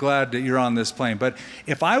 yeah, I'm glad that you're on this plane. But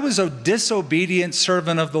if I was a disobedient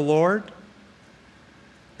servant of the Lord,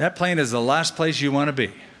 that plane is the last place you want to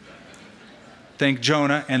be. Think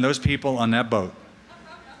Jonah and those people on that boat.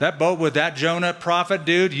 That boat with that Jonah prophet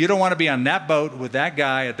dude, you don't want to be on that boat with that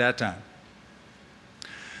guy at that time.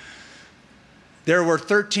 There were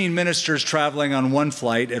 13 ministers traveling on one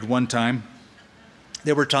flight at one time.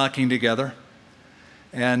 They were talking together.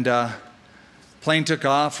 And plane took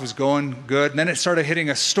off, was going good. And then it started hitting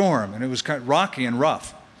a storm, and it was kind of rocky and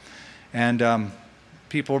rough. And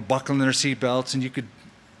people were buckling their seatbelts, and you could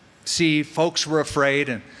see folks were afraid.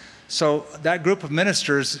 And so that group of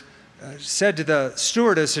ministers said to the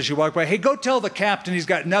stewardess as she walked by, hey, go tell the captain he's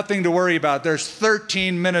got nothing to worry about. There's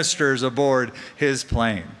 13 ministers aboard his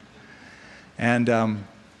plane. And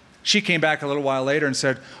she came back a little while later and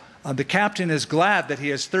said, the captain is glad that he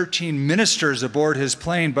has 13 ministers aboard his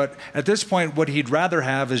plane, but at this point, what he'd rather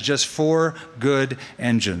have is just 4 good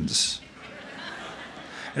engines.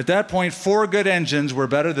 At that point, 4 good engines were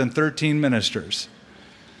better than 13 ministers.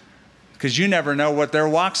 because you never know what their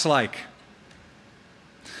walk's like.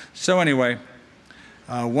 So anyway,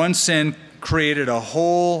 one sin created a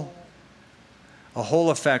whole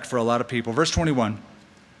effect for a lot of people. Verse 21.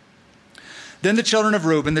 Then the children of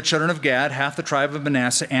Reuben, the children of Gad, half the tribe of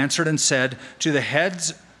Manasseh, answered and said to the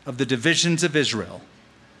heads of the divisions of Israel,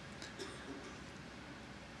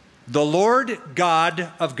 the Lord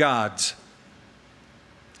God of gods,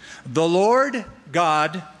 the Lord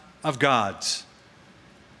God of gods.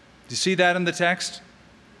 Do you see that in the text?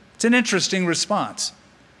 It's an interesting response.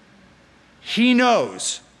 He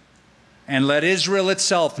knows, and let Israel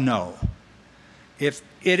itself know. If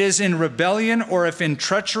it is in rebellion or if in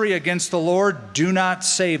treachery against the Lord, do not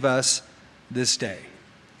save us this day.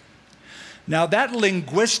 Now that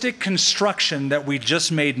linguistic construction that we just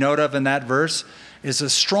made note of in that verse is a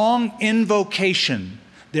strong invocation.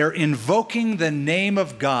 They're invoking the name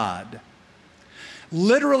of God.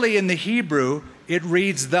 Literally in the Hebrew, it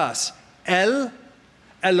reads thus, El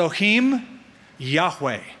Elohim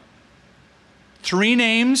Yahweh. 3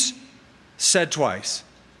 names said twice.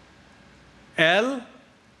 El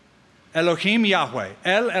Elohim Yahweh.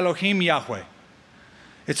 El Elohim Yahweh.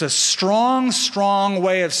 It's a strong, strong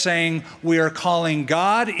way of saying we are calling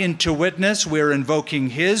God into witness. We are invoking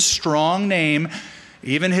His strong name,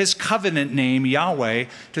 even His covenant name, Yahweh,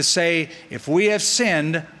 to say, if we have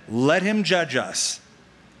sinned, let Him judge us.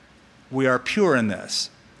 We are pure in this.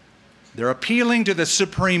 They're appealing to the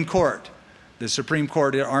Supreme Court. The Supreme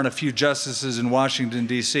Court aren't a few justices in Washington,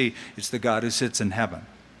 D.C. It's the God who sits in heaven.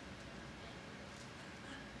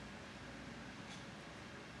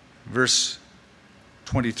 Verse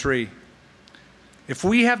 23. If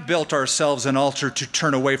we have built ourselves an altar to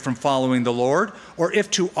turn away from following the Lord, or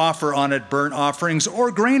if to offer on it burnt offerings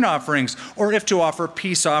or grain offerings, or if to offer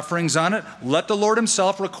peace offerings on it, let the Lord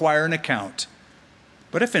Himself require an account.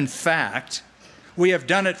 But if in fact we have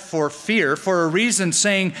done it for fear, for a reason,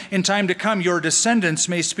 saying, in time to come your descendants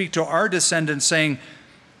may speak to our descendants, saying,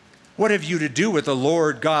 what have you to do with the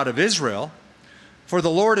Lord God of Israel? For the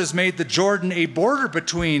Lord has made the Jordan a border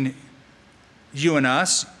between you and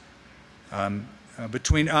us,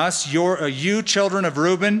 you children of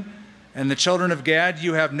Reuben and the children of Gad,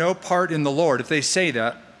 you have no part in the Lord. If they say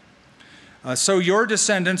that, so your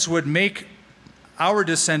descendants would make our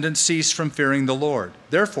descendants cease from fearing the Lord.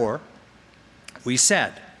 Therefore, we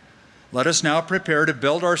said, let us now prepare to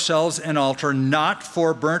build ourselves an altar, not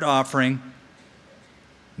for burnt offering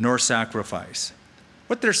nor sacrifice.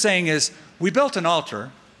 What they're saying is, we built an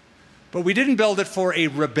altar, but we didn't build it for a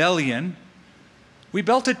rebellion. We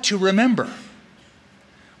built it to remember.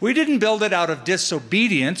 We didn't build it out of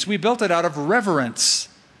disobedience. We built it out of reverence.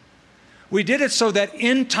 We did it so that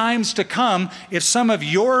in times to come, if some of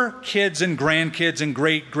your kids and grandkids and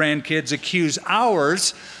great-grandkids accuse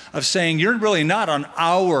ours of saying, you're really not on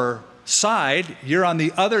our side, you're on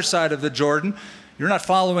the other side of the Jordan, you're not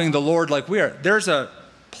following the Lord like we are. There's a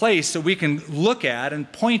place that we can look at and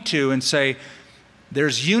point to and say,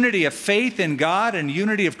 there's unity of faith in God and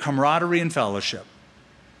unity of camaraderie and fellowship.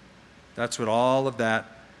 That's what all of that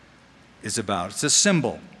is about. It's a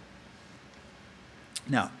symbol.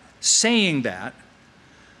 Now, saying that,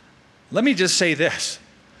 let me just say this.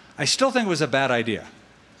 I still think it was a bad idea.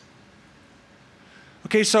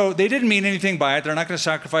 Okay, so they didn't mean anything by it. They're not going to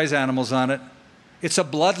sacrifice animals on it. It's a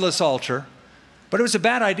bloodless altar, but it was a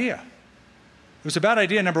bad idea. It was a bad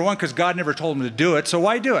idea, number one, because God never told them to do it. So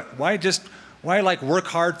why do it? Why like work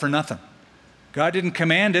hard for nothing? God didn't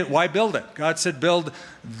command it. Why build it? God said build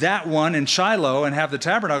that one in Shiloh and have the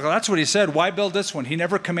tabernacle. That's what He said. Why build this one? He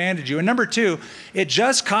never commanded you. And number two, it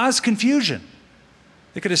just caused confusion.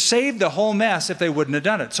 They could have saved the whole mess if they wouldn't have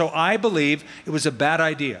done it. So I believe it was a bad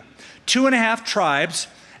idea. 2.5 tribes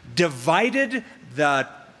divided the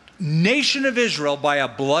nation of Israel by a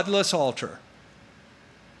bloodless altar.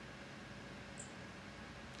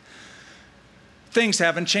 Things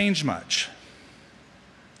haven't changed much.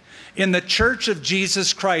 In the Church of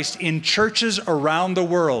Jesus Christ, in churches around the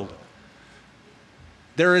world,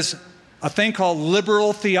 there is a thing called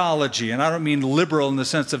liberal theology. And I don't mean liberal in the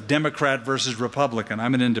sense of Democrat versus Republican.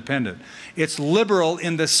 I'm an independent. It's liberal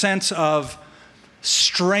in the sense of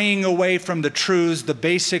straying away from the truths, the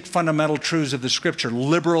basic fundamental truths of the Scripture.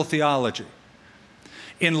 Liberal theology.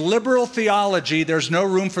 In liberal theology, there's no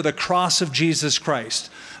room for the cross of Jesus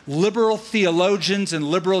Christ. Liberal theologians and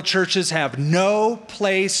liberal churches have no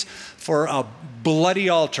place for a bloody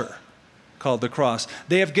altar called the cross.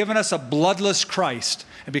 They have given us a bloodless Christ,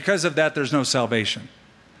 and because of that, there's no salvation.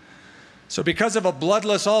 So because of a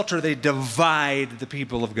bloodless altar, they divide the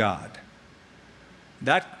people of God.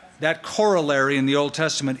 That corollary in the Old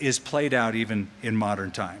Testament is played out even in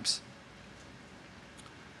modern times.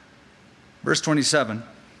 Verse 27,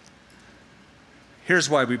 here's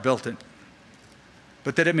why we built it.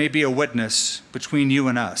 But that it may be a witness between you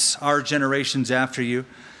and us, our generations after you,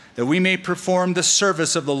 that we may perform the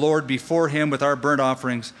service of the Lord before him with our burnt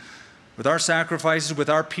offerings, with our sacrifices, with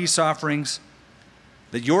our peace offerings,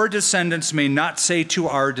 that your descendants may not say to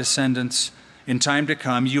our descendants in time to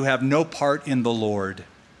come, you have no part in the Lord.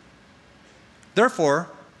 Therefore,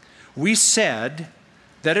 we said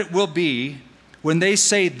that it will be when they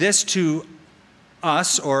say this to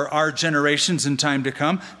us or our generations in time to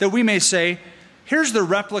come, that we may say, here's the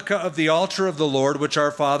replica of the altar of the Lord, which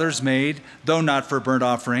our fathers made, though not for burnt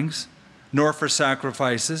offerings, nor for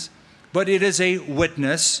sacrifices, but it is a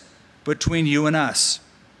witness between you and us.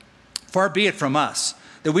 Far be it from us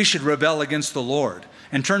that we should rebel against the Lord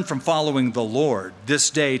and turn from following the Lord this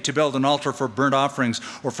day to build an altar for burnt offerings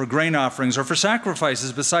or for grain offerings or for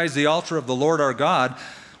sacrifices besides the altar of the Lord our God,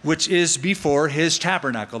 which is before his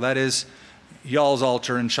tabernacle, that is, y'all's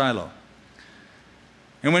altar in Shiloh.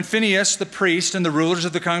 And when Phinehas the priest and the rulers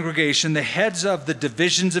of the congregation, the heads of the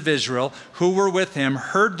divisions of Israel who were with him,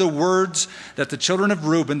 heard the words that the children of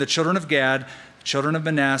Reuben, the children of Gad, the children of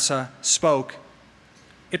Manasseh spoke,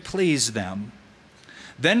 it pleased them.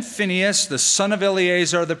 Then Phinehas, the son of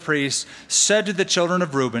Eleazar the priest, said to the children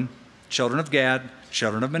of Reuben, children of Gad,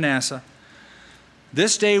 children of Manasseh,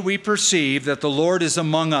 this day we perceive that the Lord is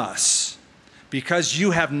among us, because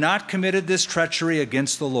you have not committed this treachery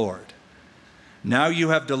against the Lord. Now you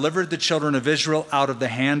have delivered the children of Israel out of the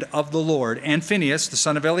hand of the Lord. And Phinehas, the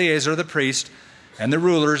son of Eleazar the priest, and the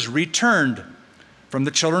rulers returned from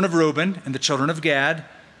the children of Reuben and the children of Gad,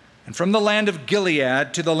 and from the land of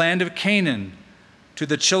Gilead to the land of Canaan, to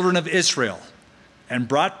the children of Israel, and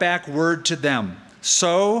brought back word to them.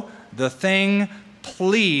 So the thing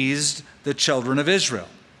pleased the children of Israel.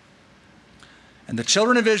 And the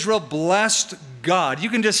children of Israel blessed God. You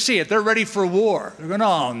can just see it. They're ready for war. They're going,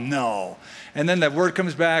 oh, no. And then the word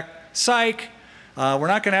comes back, psych, we're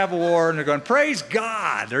not going to have a war. And they're going, praise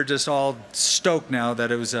God. They're just all stoked now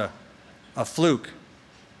that it was a fluke.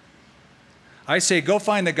 I say, go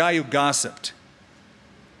find the guy who gossiped.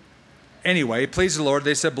 Anyway, please the Lord,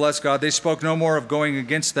 they said, bless God. They spoke no more of going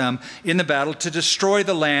against them in the battle to destroy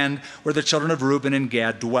the land where the children of Reuben and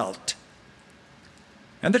Gad dwelt.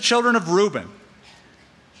 And the children of Reuben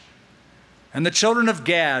and the children of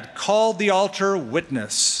Gad called the altar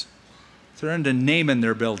witness. They're into naming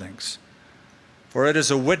their buildings. For it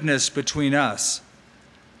is a witness between us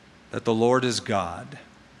that the Lord is God.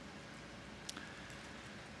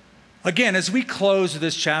 Again, as we close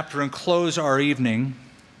this chapter and close our evening,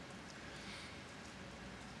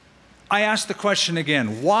 I ask the question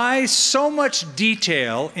again, why so much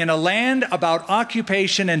detail in a land about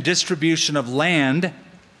occupation and distribution of land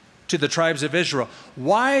to the tribes of Israel?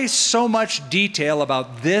 Why so much detail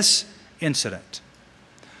about this incident?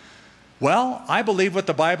 Well, I believe what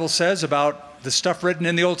the Bible says about the stuff written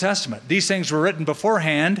in the Old Testament. These things were written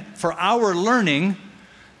beforehand for our learning,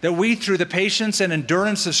 that we, through the patience and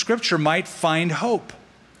endurance of Scripture, might find hope.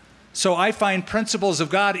 So I find principles of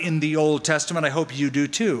God in the Old Testament. I hope you do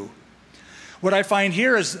too. What I find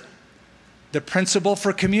here is the principle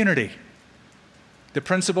for community. The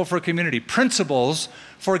principle for community. Principles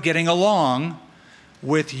for getting along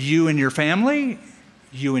with you and your family,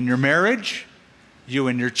 you and your marriage, you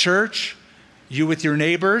and your church, you with your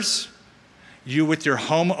neighbors, you with your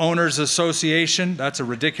homeowners association. That's a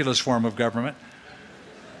ridiculous form of government.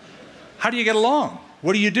 How do you get along?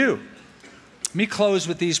 What do you do? Let me close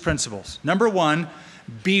with these principles. Number one,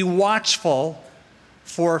 be watchful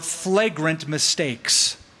for flagrant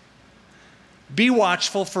mistakes. Be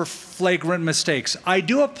watchful for flagrant mistakes. I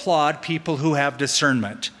do applaud people who have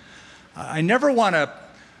discernment. I never want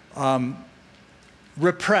to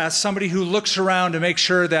repress somebody who looks around to make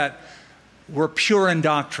sure that we're pure in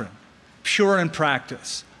doctrine, pure in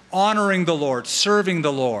practice, honoring the Lord, serving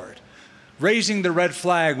the Lord, raising the red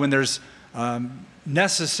flag when there's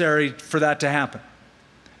necessary for that to happen.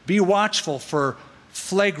 Be watchful for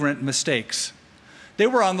flagrant mistakes. They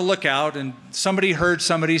were on the lookout, and somebody heard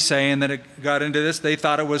somebody say, and then it got into this, they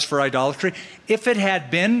thought it was for idolatry. If it had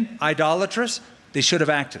been idolatrous, they should have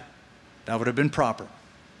acted. That would have been proper.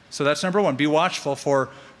 So that's number one, be watchful for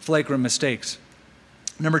flagrant mistakes.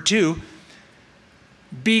 Number two,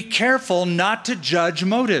 be careful not to judge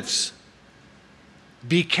motives.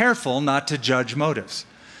 Be careful not to judge motives.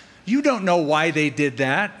 You don't know why they did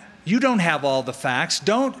that. You don't have all the facts.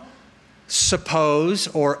 Don't suppose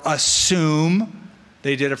or assume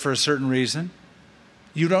they did it for a certain reason.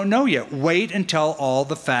 You don't know yet. Wait until all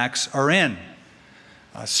the facts are in.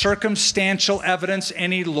 Circumstantial evidence,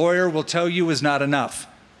 any lawyer will tell you, is not enough.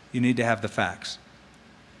 You need to have the facts.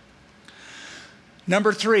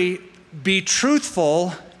 Number 3, be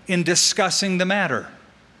truthful in discussing the matter.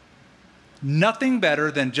 Nothing better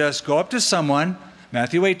than just go up to someone,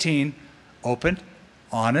 Matthew 18, open,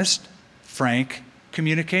 honest, frank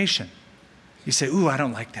communication. You say, ooh, I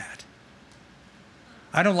don't like that.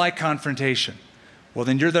 I don't like confrontation. Well,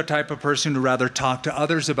 then you're the type of person who'd rather talk to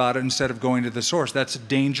others about it instead of going to the source. That's a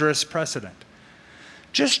dangerous precedent.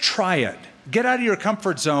 Just try it. Get out of your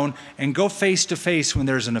comfort zone and go face to face when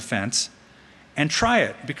there's an offense and try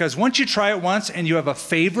it. Because once you try it once and you have a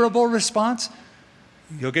favorable response,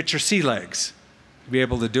 you'll get your sea legs to be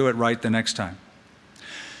able to do it right the next time.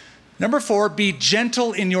 Number 4, be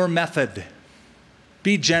gentle in your method.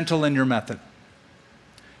 Be gentle in your method.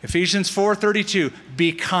 Ephesians 4:32,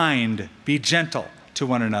 be kind, be gentle to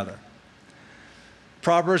one another.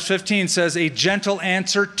 Proverbs 15 says, a gentle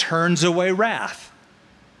answer turns away wrath.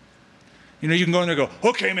 You know, you can go in there and go,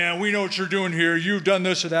 okay, man, we know what you're doing here. You've done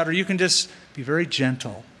this or that. Or you can just be very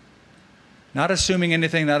gentle. Not assuming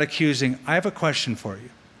anything, not accusing. I have a question for you.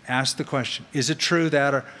 Ask the question. Is it true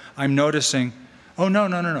that, or I'm noticing, oh, no.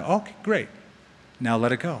 Okay, great. Now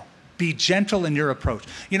let it go. Be gentle in your approach.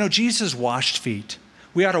 You know, Jesus washed feet.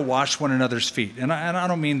 We ought to wash one another's feet. And I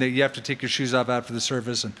don't mean that you have to take your shoes off after the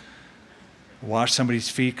service and wash somebody's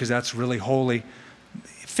feet because that's really holy.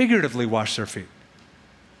 Figuratively wash their feet.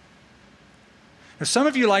 Now, some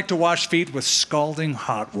of you like to wash feet with scalding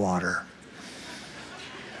hot water.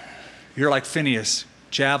 You're like Phineas.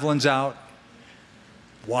 Javelin's out.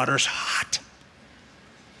 Water's hot.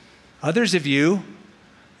 Others of you,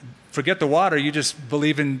 forget the water, you just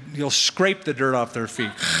believe you'll scrape the dirt off their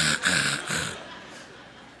feet.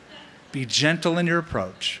 Be gentle in your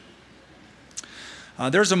approach.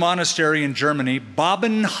 There's a monastery in Germany,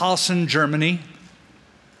 Babenhausen, Germany.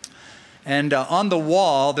 And on the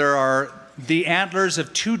wall, there are the antlers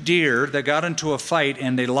of 2 deer that got into a fight,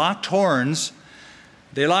 and they locked horns.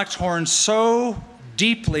 They locked horns so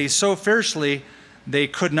deeply, so fiercely, they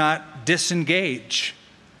could not disengage.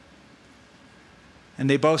 And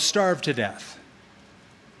they both starved to death.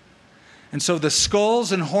 And so the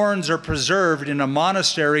skulls and horns are preserved in a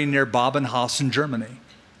monastery near Babenhausen, Germany.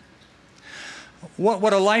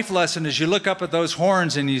 What a life lesson is. You look up at those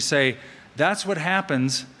horns and you say, that's what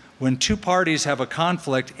happens when 2 parties have a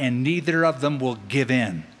conflict and neither of them will give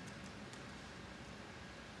in.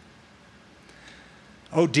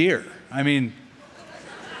 Oh dear. I mean,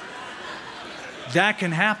 that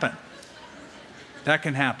can happen. That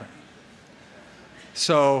can happen.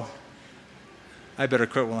 So, I better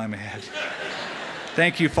quit while I'm ahead.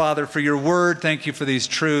 Thank you, Father, for your word. Thank you for these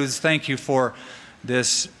truths. Thank you for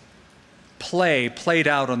this play played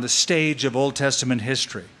out on the stage of Old Testament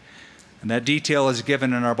history. And that detail is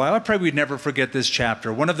given in our Bible. I pray we'd never forget this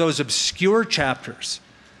chapter, one of those obscure chapters,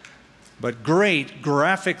 but great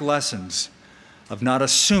graphic lessons of not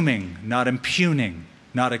assuming, not impugning,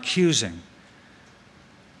 not accusing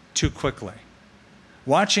too quickly.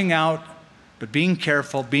 Watching out, but being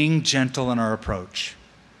careful, being gentle in our approach.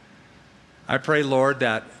 I pray, Lord,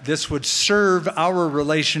 that this would serve our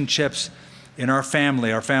relationships in our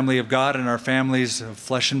family of God and our families of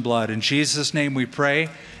flesh and blood. In Jesus' name we pray,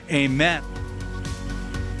 amen.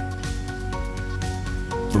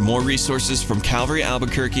 For more resources from Calvary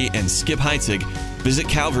Albuquerque and Skip Heitzig, visit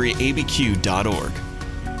calvaryabq.org.